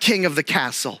not the king of the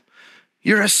castle.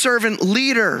 You're a servant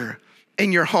leader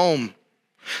in your home.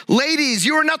 Ladies,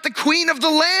 you are not the queen of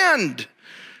the land.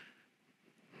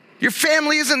 Your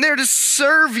family isn't there to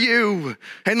serve you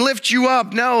and lift you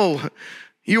up. No,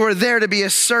 you are there to be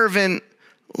a servant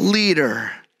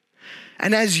leader.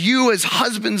 And as you, as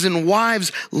husbands and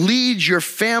wives, lead your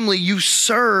family, you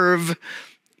serve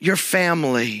your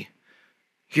family.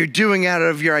 You're doing out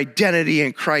of your identity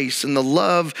in Christ and the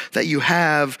love that you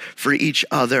have for each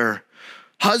other.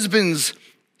 Husbands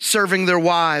serving their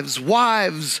wives,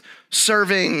 wives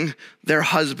serving their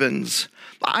husbands.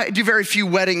 I do very few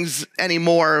weddings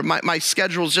anymore. My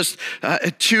schedule is just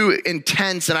too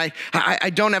intense, and I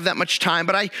don't have that much time.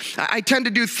 But I tend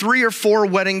to do 3 or 4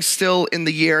 weddings still in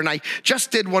the year, and I just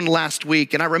did one last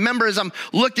week. And I remember as I'm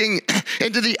looking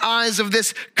into the eyes of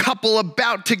this couple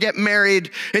about to get married,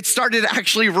 it started to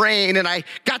actually rain, and I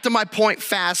got to my point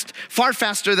far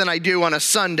faster than I do on a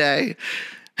Sunday.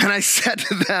 And I said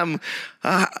to them,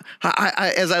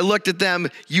 as I looked at them,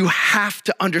 you have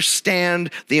to understand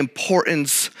the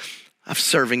importance of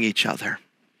serving each other.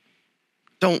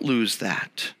 Don't lose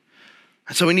that.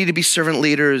 And so we need to be servant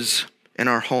leaders in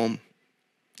our home.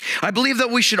 I believe that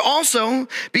we should also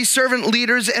be servant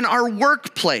leaders in our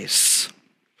workplace.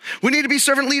 We need to be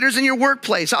servant leaders in your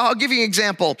workplace. I'll give you an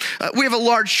example. We have a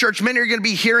large church. Many are going to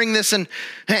be hearing this, and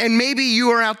maybe you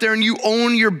are out there and you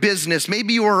own your business.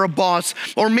 Maybe you are a boss,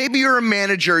 or maybe you're a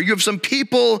manager. You have some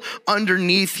people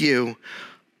underneath you.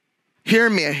 Hear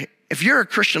me. If you're a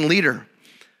Christian leader,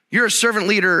 you're a servant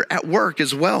leader at work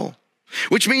as well,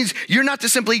 which means you're not to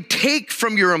simply take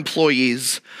from your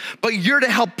employees, but you're to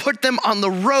help put them on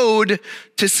the road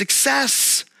to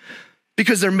success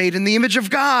because they're made in the image of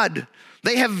God.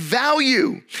 They have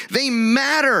value. They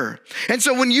matter. And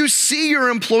so when you see your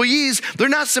employees, they're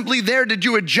not simply there to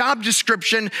do a job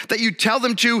description that you tell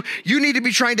them to. You need to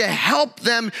be trying to help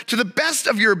them to the best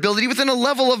of your ability within a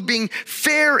level of being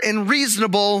fair and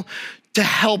reasonable to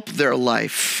help their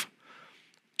life,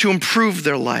 to improve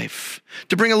their life,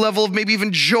 to bring a level of maybe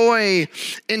even joy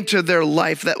into their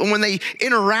life, that when they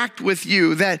interact with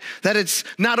you, that it's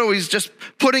not always just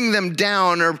putting them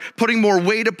down or putting more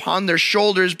weight upon their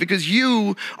shoulders because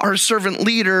you are a servant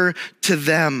leader to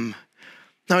them.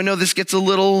 Now I know this gets a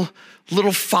little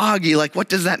foggy, like what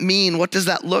does that mean? What does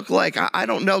that look like? I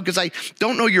don't know, because I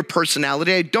don't know your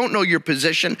personality. I don't know your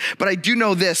position, but I do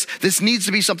know this. This needs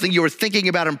to be something you're thinking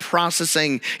about and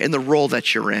processing in the role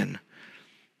that you're in.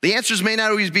 The answers may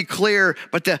not always be clear,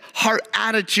 but the heart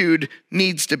attitude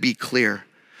needs to be clear.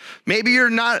 Maybe you're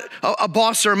not a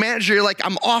boss or a manager. You're like,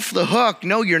 I'm off the hook.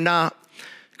 No, you're not,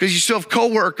 because you still have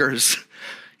coworkers.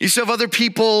 You still have other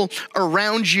people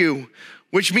around you,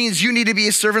 which means you need to be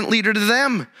a servant leader to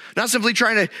them, not simply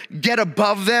trying to get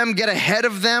above them, get ahead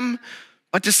of them,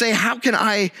 but to say, how can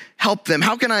I help them?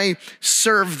 How can I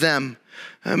serve them?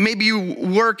 Maybe you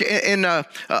work in a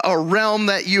realm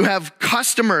that you have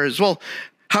customers. Well,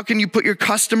 how can you put your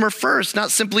customer first, not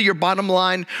simply your bottom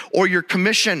line or your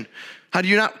commission? How do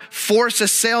you not force a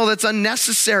sale that's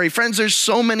unnecessary? Friends, there's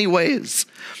so many ways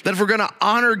that if we're gonna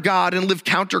honor God and live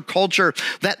counterculture,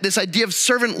 that this idea of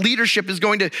servant leadership is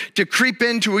going to creep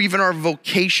into even our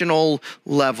vocational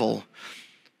level.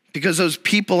 Because those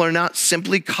people are not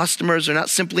simply customers, they're not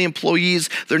simply employees,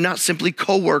 they're not simply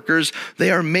coworkers.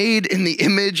 They are made in the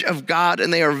image of God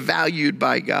and they are valued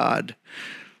by God.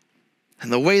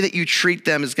 And the way that you treat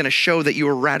them is gonna show that you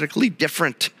are radically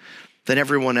different than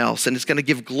everyone else, and it's gonna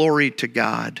give glory to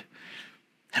God.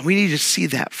 And we need to see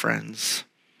that, friends.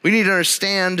 We need to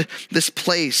understand this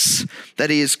place that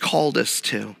He has called us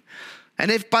to. And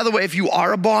if, by the way, if you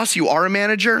are a boss, you are a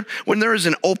manager, when there is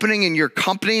an opening in your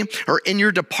company or in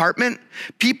your department,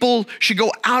 people should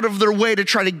go out of their way to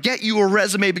try to get you a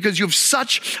resume because you have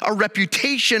such a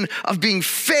reputation of being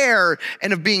fair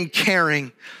and of being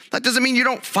caring. That doesn't mean you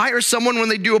don't fire someone when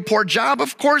they do a poor job.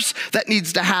 Of course, that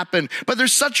needs to happen. But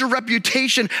there's such a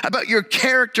reputation about your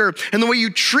character and the way you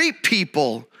treat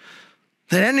people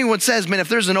that anyone says, man, if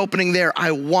there's an opening there,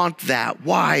 I want that.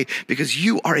 Why? Because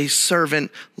you are a servant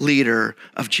leader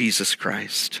of Jesus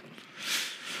Christ.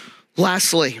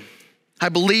 Lastly, I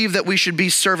believe that we should be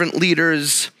servant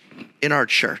leaders in our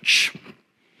church.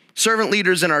 Servant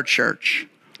leaders in our church.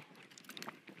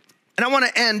 And I want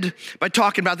to end by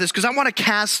talking about this because I want to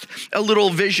cast a little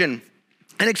vision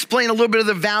and explain a little bit of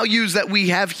the values that we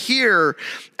have here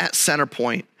at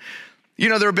Centerpoint. You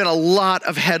know, there have been a lot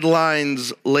of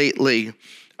headlines lately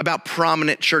about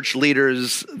prominent church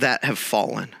leaders that have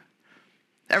fallen.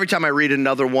 Every time I read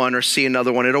another one or see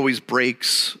another one, it always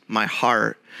breaks my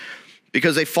heart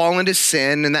because they fall into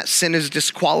sin, and that sin has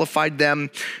disqualified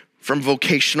them from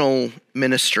vocational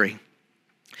ministry.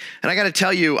 And I got to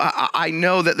tell you, I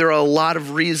know that there are a lot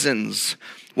of reasons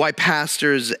why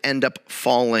pastors end up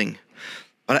falling,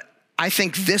 but I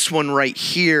think this one right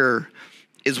here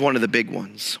is one of the big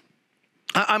ones.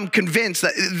 I'm convinced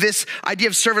that this idea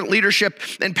of servant leadership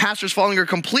and pastors falling are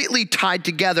completely tied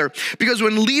together, because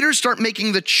when leaders start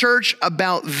making the church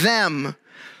about them,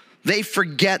 they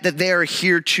forget that they are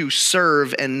here to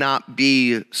serve and not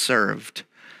be served.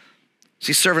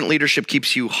 See, servant leadership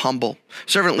keeps you humble.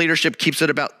 Servant leadership keeps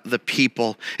it about the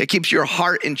people. It keeps your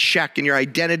heart in check and your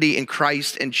identity in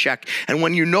Christ in check. And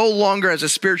when you no longer, as a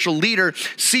spiritual leader,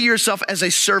 see yourself as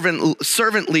a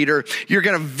servant leader, you're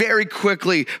gonna very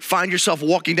quickly find yourself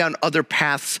walking down other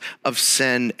paths of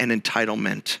sin and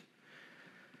entitlement.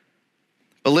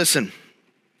 But listen,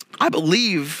 I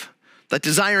believe that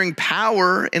desiring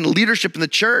power and leadership in the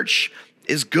church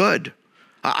is good.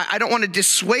 I don't want to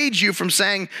dissuade you from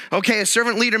saying, okay, a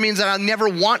servant leader means that I never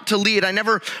want to lead. I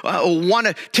never want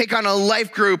to take on a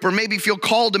life group or maybe feel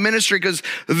called to ministry, because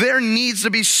there needs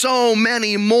to be so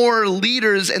many more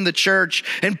leaders in the church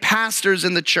and pastors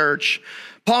in the church.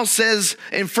 Paul says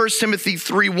in 1 Timothy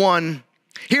 3:1,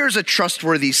 here's a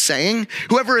trustworthy saying: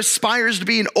 whoever aspires to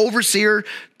be an overseer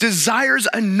desires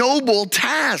a noble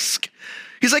task.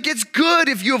 He's like, it's good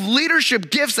if you have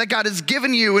leadership gifts that God has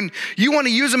given you and you want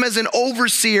to use them as an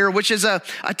overseer, which is a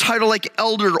title like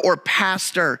elder or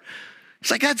pastor. It's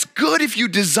like, that's good if you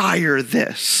desire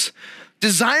this.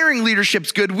 Desiring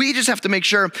leadership's good. We just have to make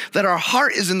sure that our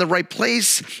heart is in the right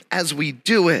place as we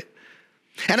do it.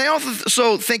 And I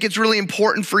also think it's really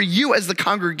important for you as the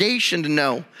congregation to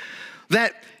know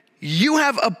that you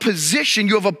have a position,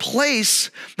 you have a place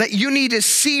that you need to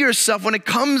see yourself when it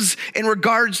comes in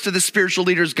regards to the spiritual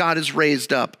leaders God has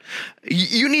raised up.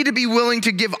 You need to be willing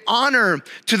to give honor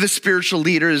to the spiritual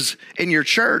leaders in your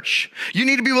church. You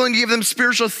need to be willing to give them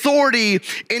spiritual authority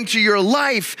into your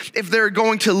life if they're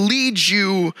going to lead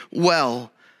you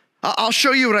well. I'll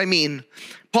show you what I mean.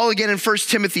 Paul again in 1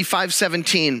 Timothy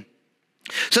 5:17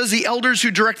 says, the elders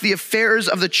who direct the affairs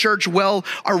of the church well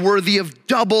are worthy of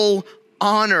double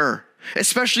honor,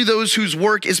 especially those whose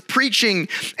work is preaching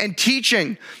and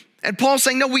teaching. And Paul's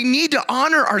saying, no, we need to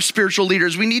honor our spiritual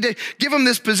leaders. We need to give them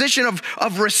this position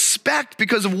of respect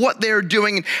because of what they're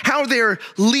doing and how they're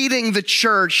leading the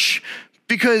church,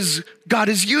 because God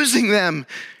is using them.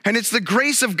 And it's the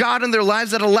grace of God in their lives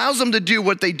that allows them to do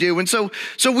what they do. And so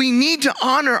we need to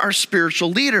honor our spiritual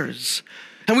leaders.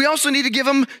 And we also need to give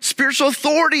them spiritual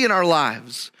authority in our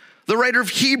lives. The writer of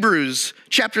Hebrews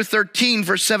chapter 13,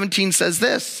 verse 17 says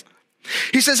this.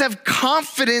 He says, have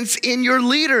confidence in your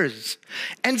leaders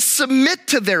and submit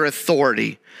to their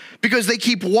authority because they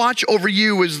keep watch over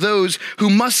you as those who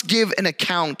must give an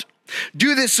account.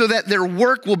 Do this so that their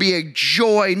work will be a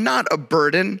joy, not a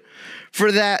burden,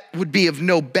 for that would be of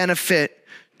no benefit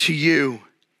to you.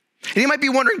 And you might be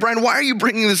wondering, Brian, why are you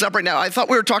bringing this up right now? I thought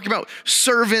we were talking about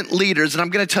servant leaders, and I'm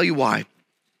going to tell you why.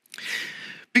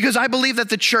 Because I believe that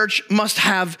the church must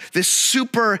have this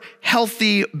super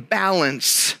healthy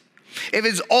balance if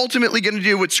it's ultimately going to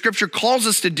do what Scripture calls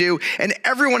us to do, and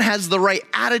everyone has the right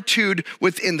attitude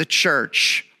within the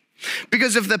church.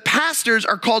 Because if the pastors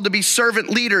are called to be servant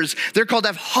leaders, they're called to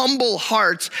have humble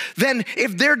hearts, then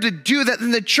if they're to do that, then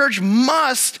the church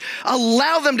must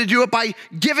allow them to do it by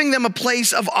giving them a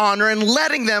place of honor and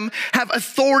letting them have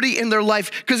authority in their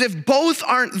life. Because if both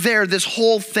aren't there, this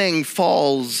whole thing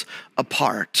falls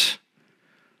apart.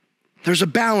 There's a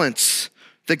balance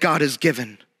that God has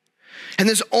given. And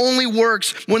this only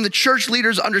works when the church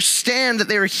leaders understand that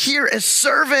they are here as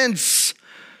servants,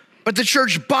 but the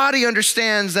church body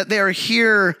understands that they are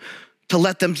here to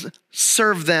let them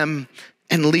serve them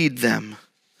and lead them.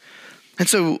 And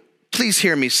so please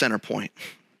hear me, Centerpoint.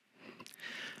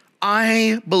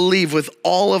 I believe with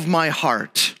all of my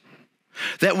heart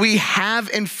that we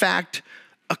have, in fact,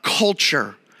 a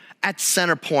culture at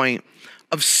Centerpoint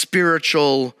of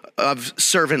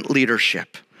servant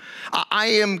leadership. I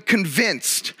am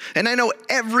convinced, and I know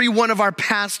every one of our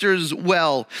pastors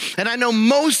well, and I know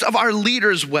most of our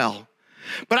leaders well,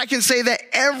 but I can say that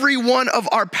every one of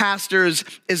our pastors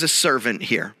is a servant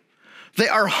here. They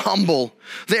are humble.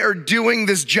 They are doing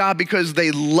this job because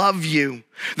they love you.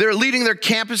 They're leading their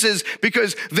campuses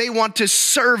because they want to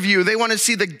serve you. They want to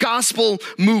see the gospel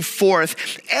move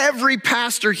forth. Every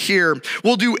pastor here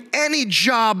will do any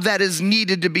job that is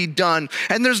needed to be done.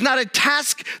 And there's not a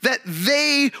task that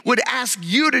they would ask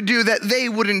you to do that they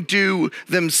wouldn't do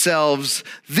themselves.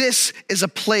 This is a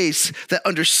place that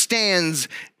understands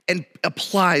and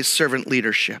applies servant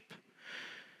leadership.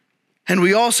 And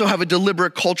we also have a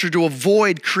deliberate culture to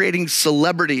avoid creating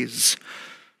celebrities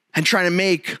and trying to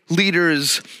make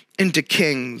leaders into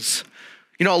kings.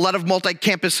 You know, a lot of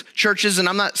multi-campus churches, and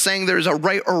I'm not saying there's a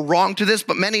right or wrong to this,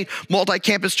 but many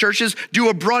multi-campus churches do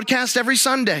a broadcast every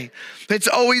Sunday. It's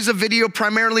always a video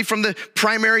primarily from the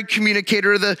primary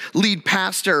communicator, the lead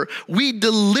pastor. We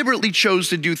deliberately chose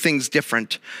to do things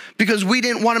different because we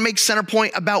didn't want to make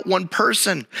Centerpoint about one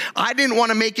person. I didn't want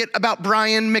to make it about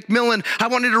Brian McMillan. I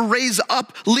wanted to raise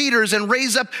up leaders and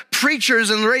raise up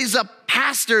preachers and raise up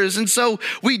pastors. And so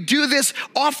we do this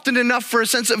often enough for a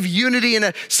sense of unity and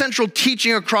a central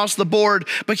teaching across the board.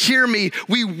 But hear me,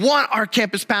 we want our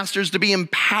campus pastors to be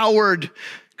empowered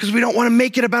because we don't want to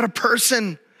make it about a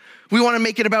person. We want to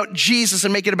make it about Jesus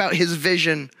and make it about his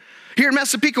vision. Here in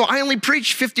Massapequa, I only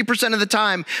preach 50% of the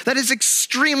time. That is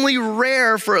extremely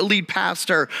rare for a lead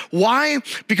pastor. Why?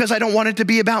 Because I don't want it to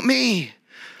be about me.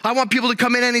 I want people to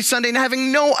come in any Sunday and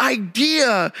having no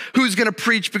idea who's going to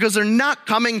preach because they're not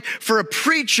coming for a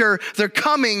preacher. They're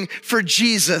coming for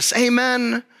Jesus.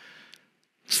 Amen.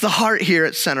 It's the heart here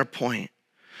at Centerpoint.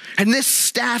 And this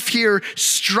staff here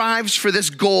strives for this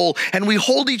goal, and we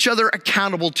hold each other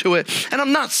accountable to it. And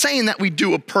I'm not saying that we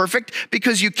do it perfect,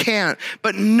 because you can't.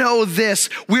 But know this,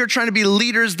 we are trying to be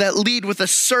leaders that lead with a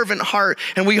servant heart,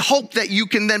 and we hope that you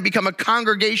can then become a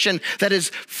congregation that is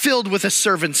filled with a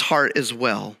servant's heart as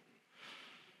well.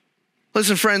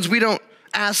 Listen, friends, we don't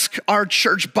ask our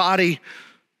church body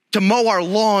to mow our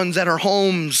lawns at our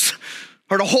homes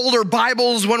or to hold our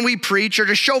Bibles when we preach or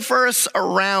to chauffeur us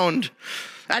around.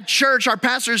 At church, our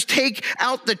pastors take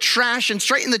out the trash and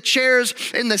straighten the chairs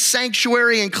in the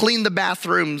sanctuary and clean the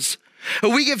bathrooms.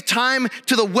 We give time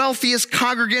to the wealthiest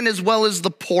congregant as well as the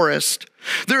poorest.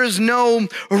 There is no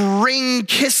ring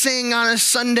kissing on a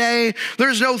Sunday.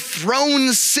 There's no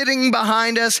thrones sitting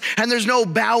behind us, and there's no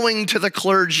bowing to the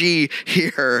clergy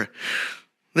here.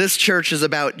 This church is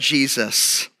about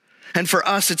Jesus. And for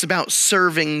us, it's about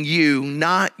serving you,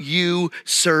 not you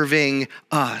serving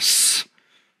us.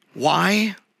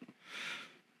 Why?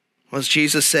 Well, as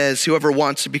Jesus says, whoever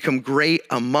wants to become great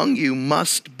among you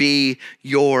must be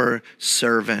your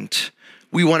servant.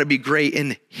 We want to be great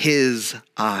in his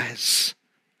eyes.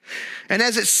 And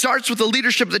as it starts with the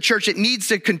leadership of the church, it needs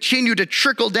to continue to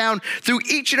trickle down through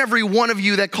each and every one of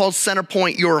you that calls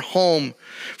Centerpoint your home.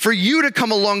 For you to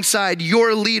come alongside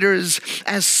your leaders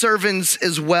as servants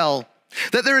as well.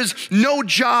 That there is no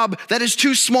job that is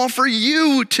too small for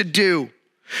you to do.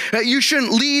 You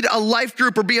shouldn't lead a life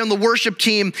group or be on the worship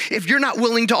team if you're not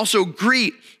willing to also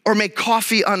greet or make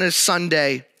coffee on a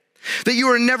Sunday. That you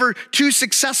are never too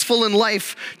successful in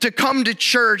life to come to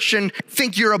church and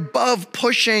think you're above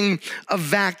pushing a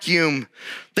vacuum.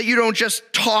 That you don't just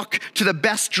talk to the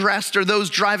best dressed or those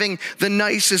driving the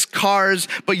nicest cars,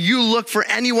 but you look for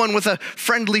anyone with a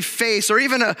friendly face or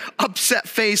even an upset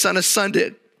face on a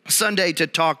Sunday to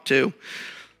talk to.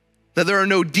 That there are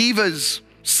no divas,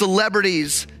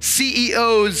 celebrities,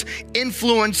 CEOs,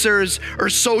 influencers, or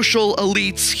social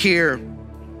elites here.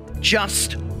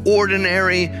 Just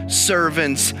ordinary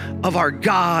servants of our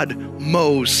God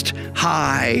Most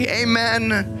High.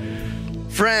 Amen.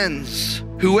 Friends,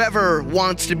 whoever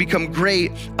wants to become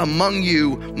great among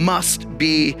you must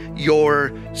be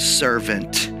your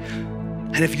servant.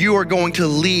 And if you are going to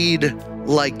lead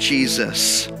like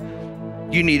Jesus,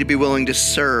 you need to be willing to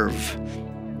serve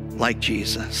like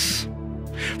Jesus.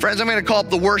 Friends, I'm going to call up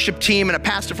the worship team and a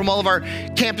pastor from all of our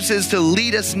campuses to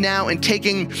lead us now in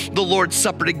taking the Lord's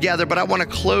Supper together. But I want to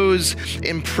close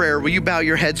in prayer. Will you bow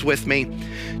your heads with me?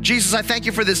 Jesus, I thank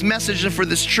you for this message and for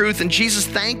this truth. And Jesus,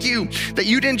 thank you that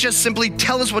you didn't just simply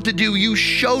tell us what to do. You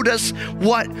showed us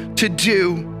what to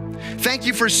do. Thank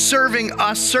you for serving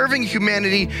us, serving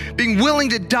humanity, being willing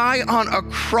to die on a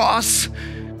cross,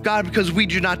 God, because we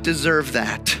do not deserve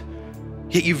that.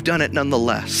 Yet you've done it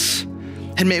nonetheless.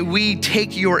 And may we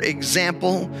take your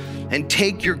example and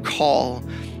take your call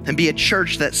and be a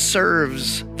church that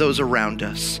serves those around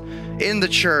us, in the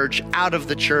church, out of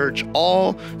the church,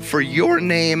 all for your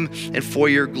name and for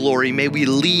your glory. May we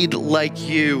lead like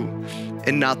you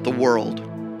and not the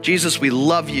world. Jesus, we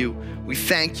love you. We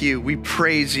thank you. We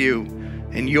praise you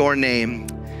in your name.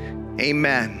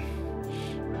 Amen.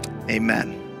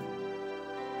 Amen.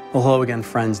 Well, hello again,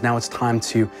 friends. Now it's time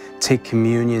to take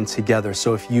communion together.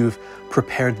 So if you've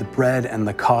prepared the bread and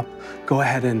the cup, go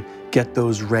ahead and get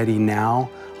those ready now.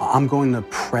 I'm going to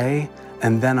pray,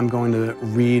 and then I'm going to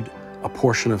read a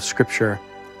portion of scripture,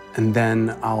 and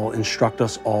then I'll instruct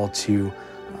us all to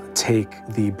take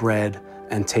the bread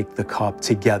and take the cup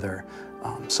together.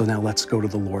 So now let's go to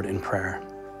the Lord in prayer.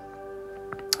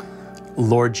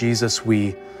 Lord Jesus,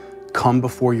 we come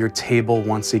before your table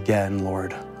once again,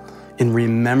 Lord, in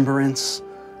remembrance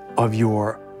of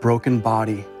your broken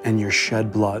body and your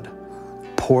shed blood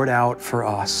poured out for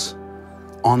us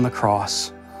on the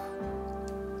cross.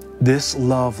 This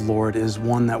love, Lord, is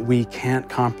one that we can't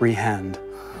comprehend,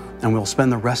 and we'll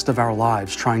spend the rest of our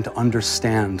lives trying to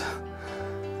understand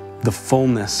the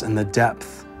fullness and the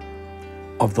depth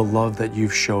of the love that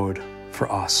you've showed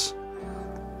for us.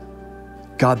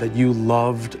 God, that you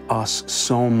loved us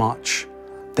so much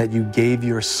that you gave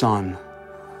your Son,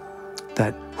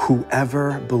 that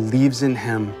whoever believes in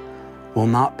him will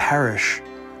not perish,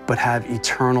 but have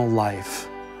eternal life.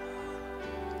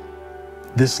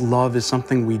 This love is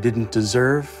something we didn't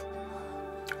deserve.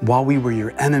 While we were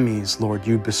your enemies, Lord,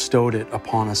 you bestowed it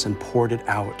upon us and poured it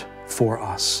out for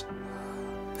us.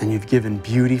 And you've given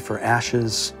beauty for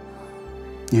ashes.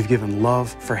 You've given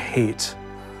love for hate.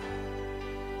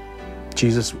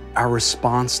 Jesus, our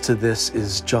response to this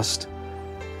is just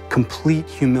complete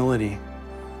humility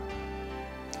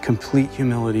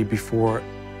before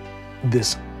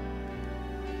this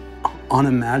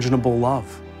unimaginable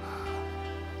love.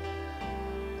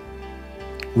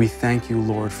 We thank you,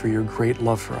 Lord, for your great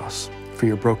love for us, for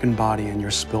your broken body and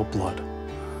your spilled blood.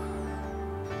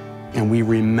 And we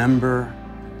remember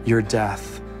your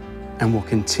death and will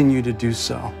continue to do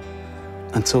so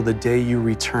until the day you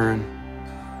return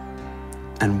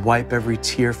and wipe every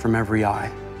tear from every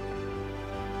eye.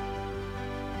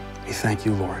 We thank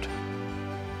you, Lord.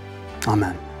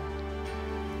 Amen.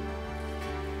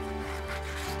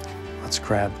 Let's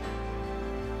grab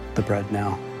the bread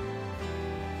now.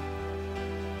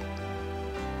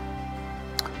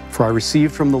 For I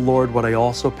received from the Lord what I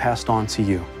also passed on to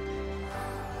you.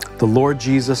 The Lord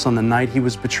Jesus, on the night he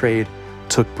was betrayed,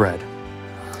 took bread.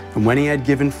 And when he had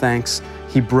given thanks,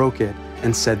 he broke it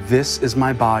and said, "This is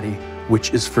my body,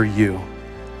 which is for you.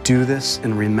 Do this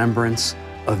in remembrance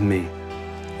of me."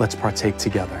 Let's partake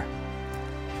together.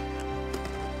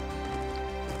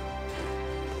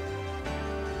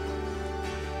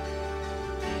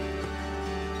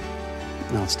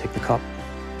 Now let's take the cup.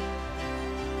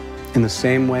 In the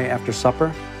same way, after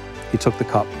supper, he took the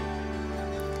cup,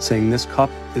 saying, "This cup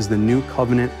is the new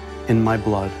covenant in my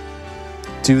blood.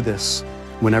 Do this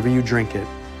whenever you drink it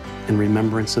in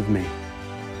remembrance of me."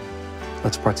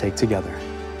 Let's partake together.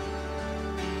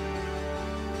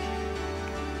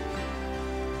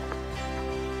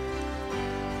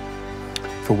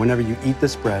 For whenever you eat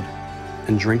this bread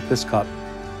and drink this cup,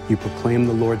 you proclaim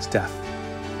the Lord's death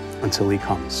until he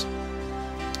comes.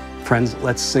 Friends,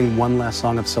 let's sing one last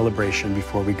song of celebration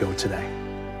before we go today.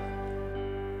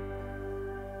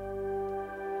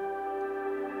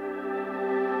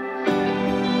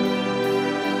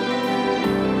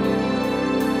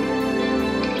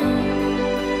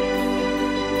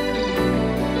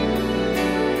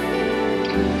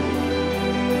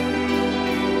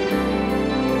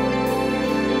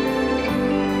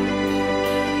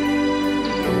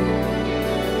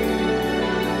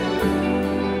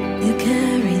 You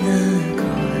carry the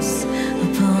cross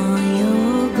upon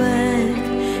your back,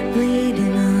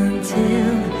 bleeding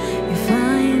until you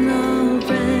find no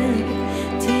breath.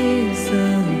 Tears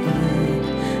of blood,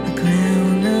 a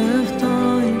crown of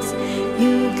thorns.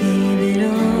 You gave it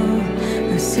all,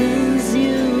 our sins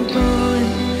you bore.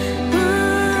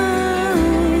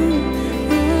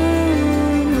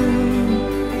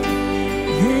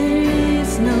 There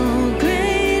is no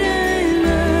greater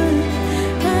love.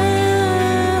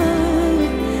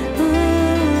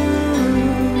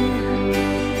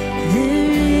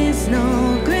 There is no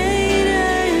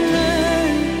greater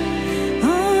love.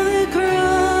 On the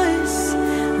cross,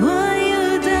 while you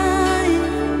died,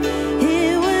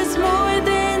 it was more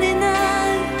than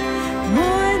enough,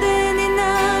 more than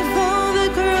enough. On the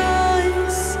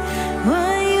cross,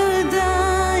 while you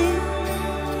died,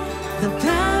 the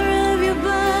power of your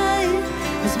blood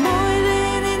was more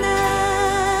than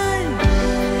enough.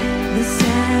 The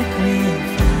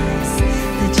sacrifice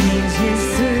that changed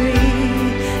history,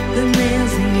 the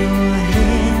nails in your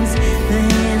hands, the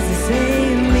hands that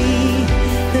saved me.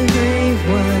 The grave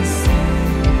was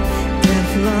sold,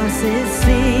 death lost its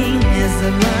sting as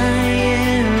the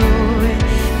lion roared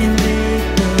in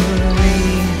victory.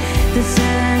 The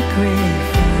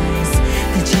sacrifice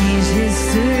that changed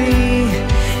history,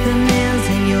 the nails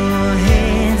in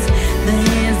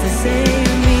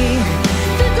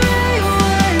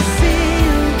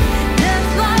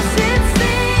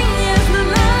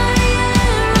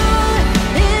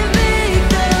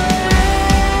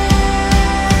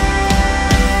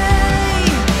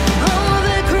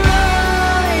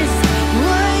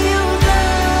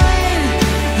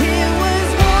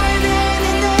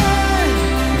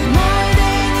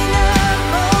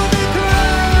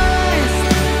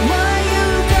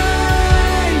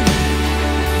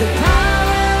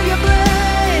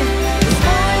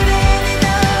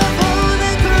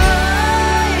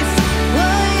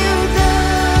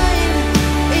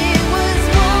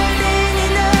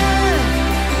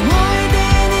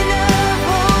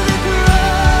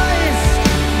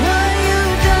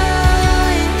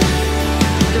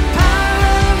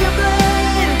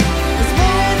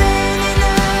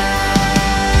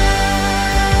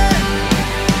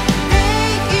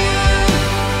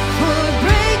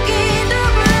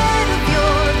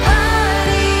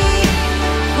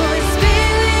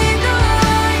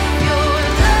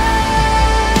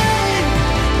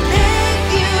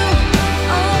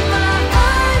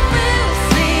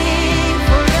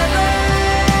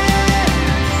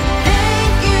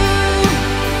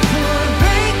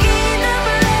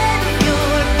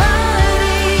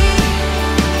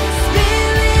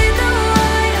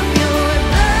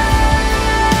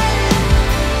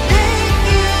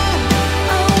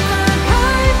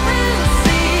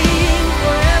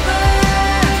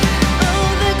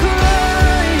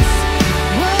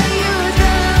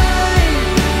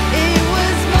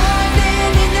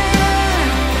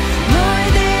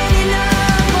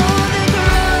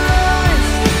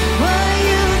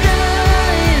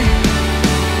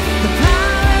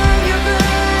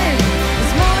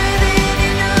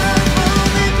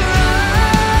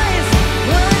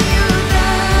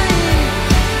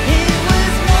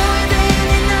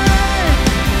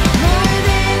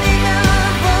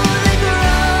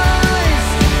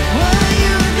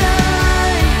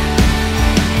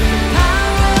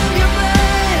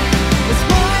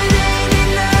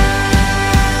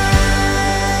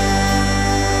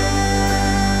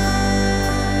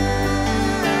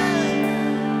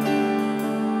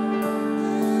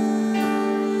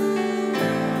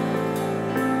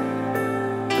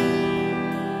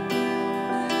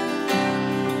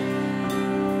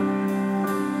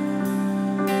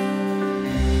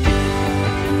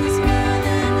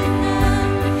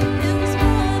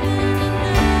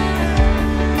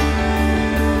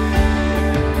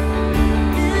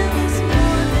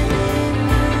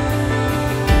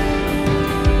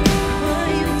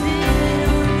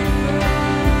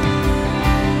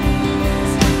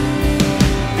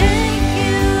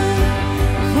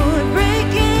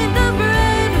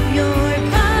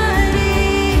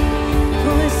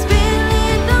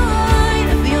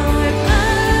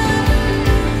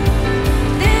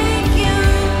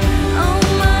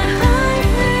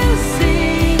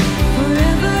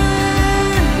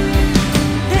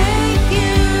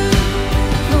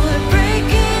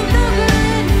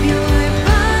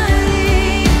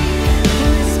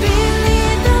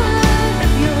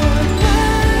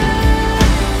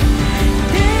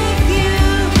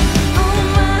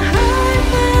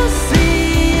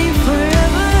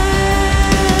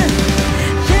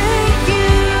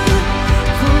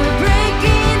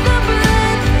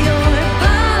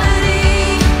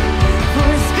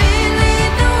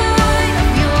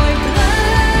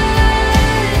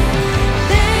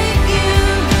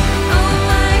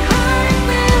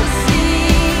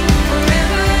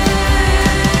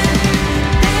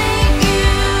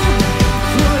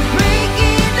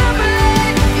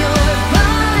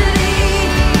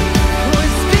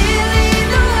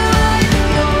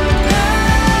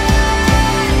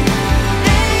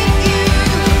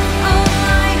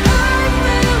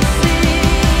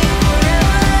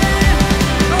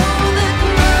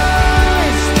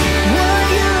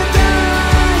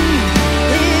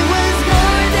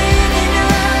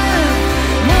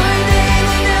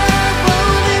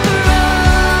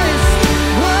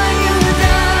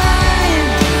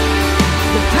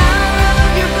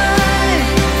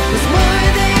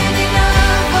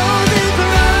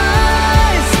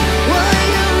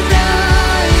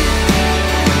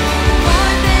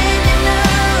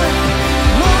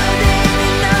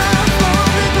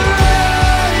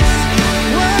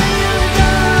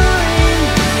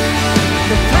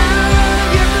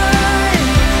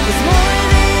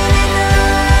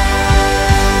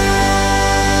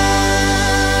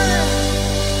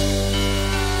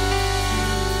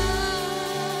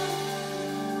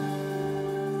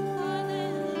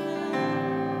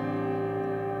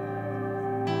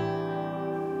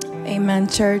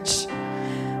Church.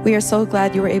 We are so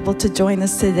glad you were able to join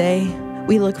us today.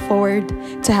 We look forward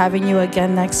to having you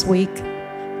again next week.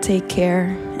 Take care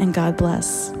and God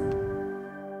bless.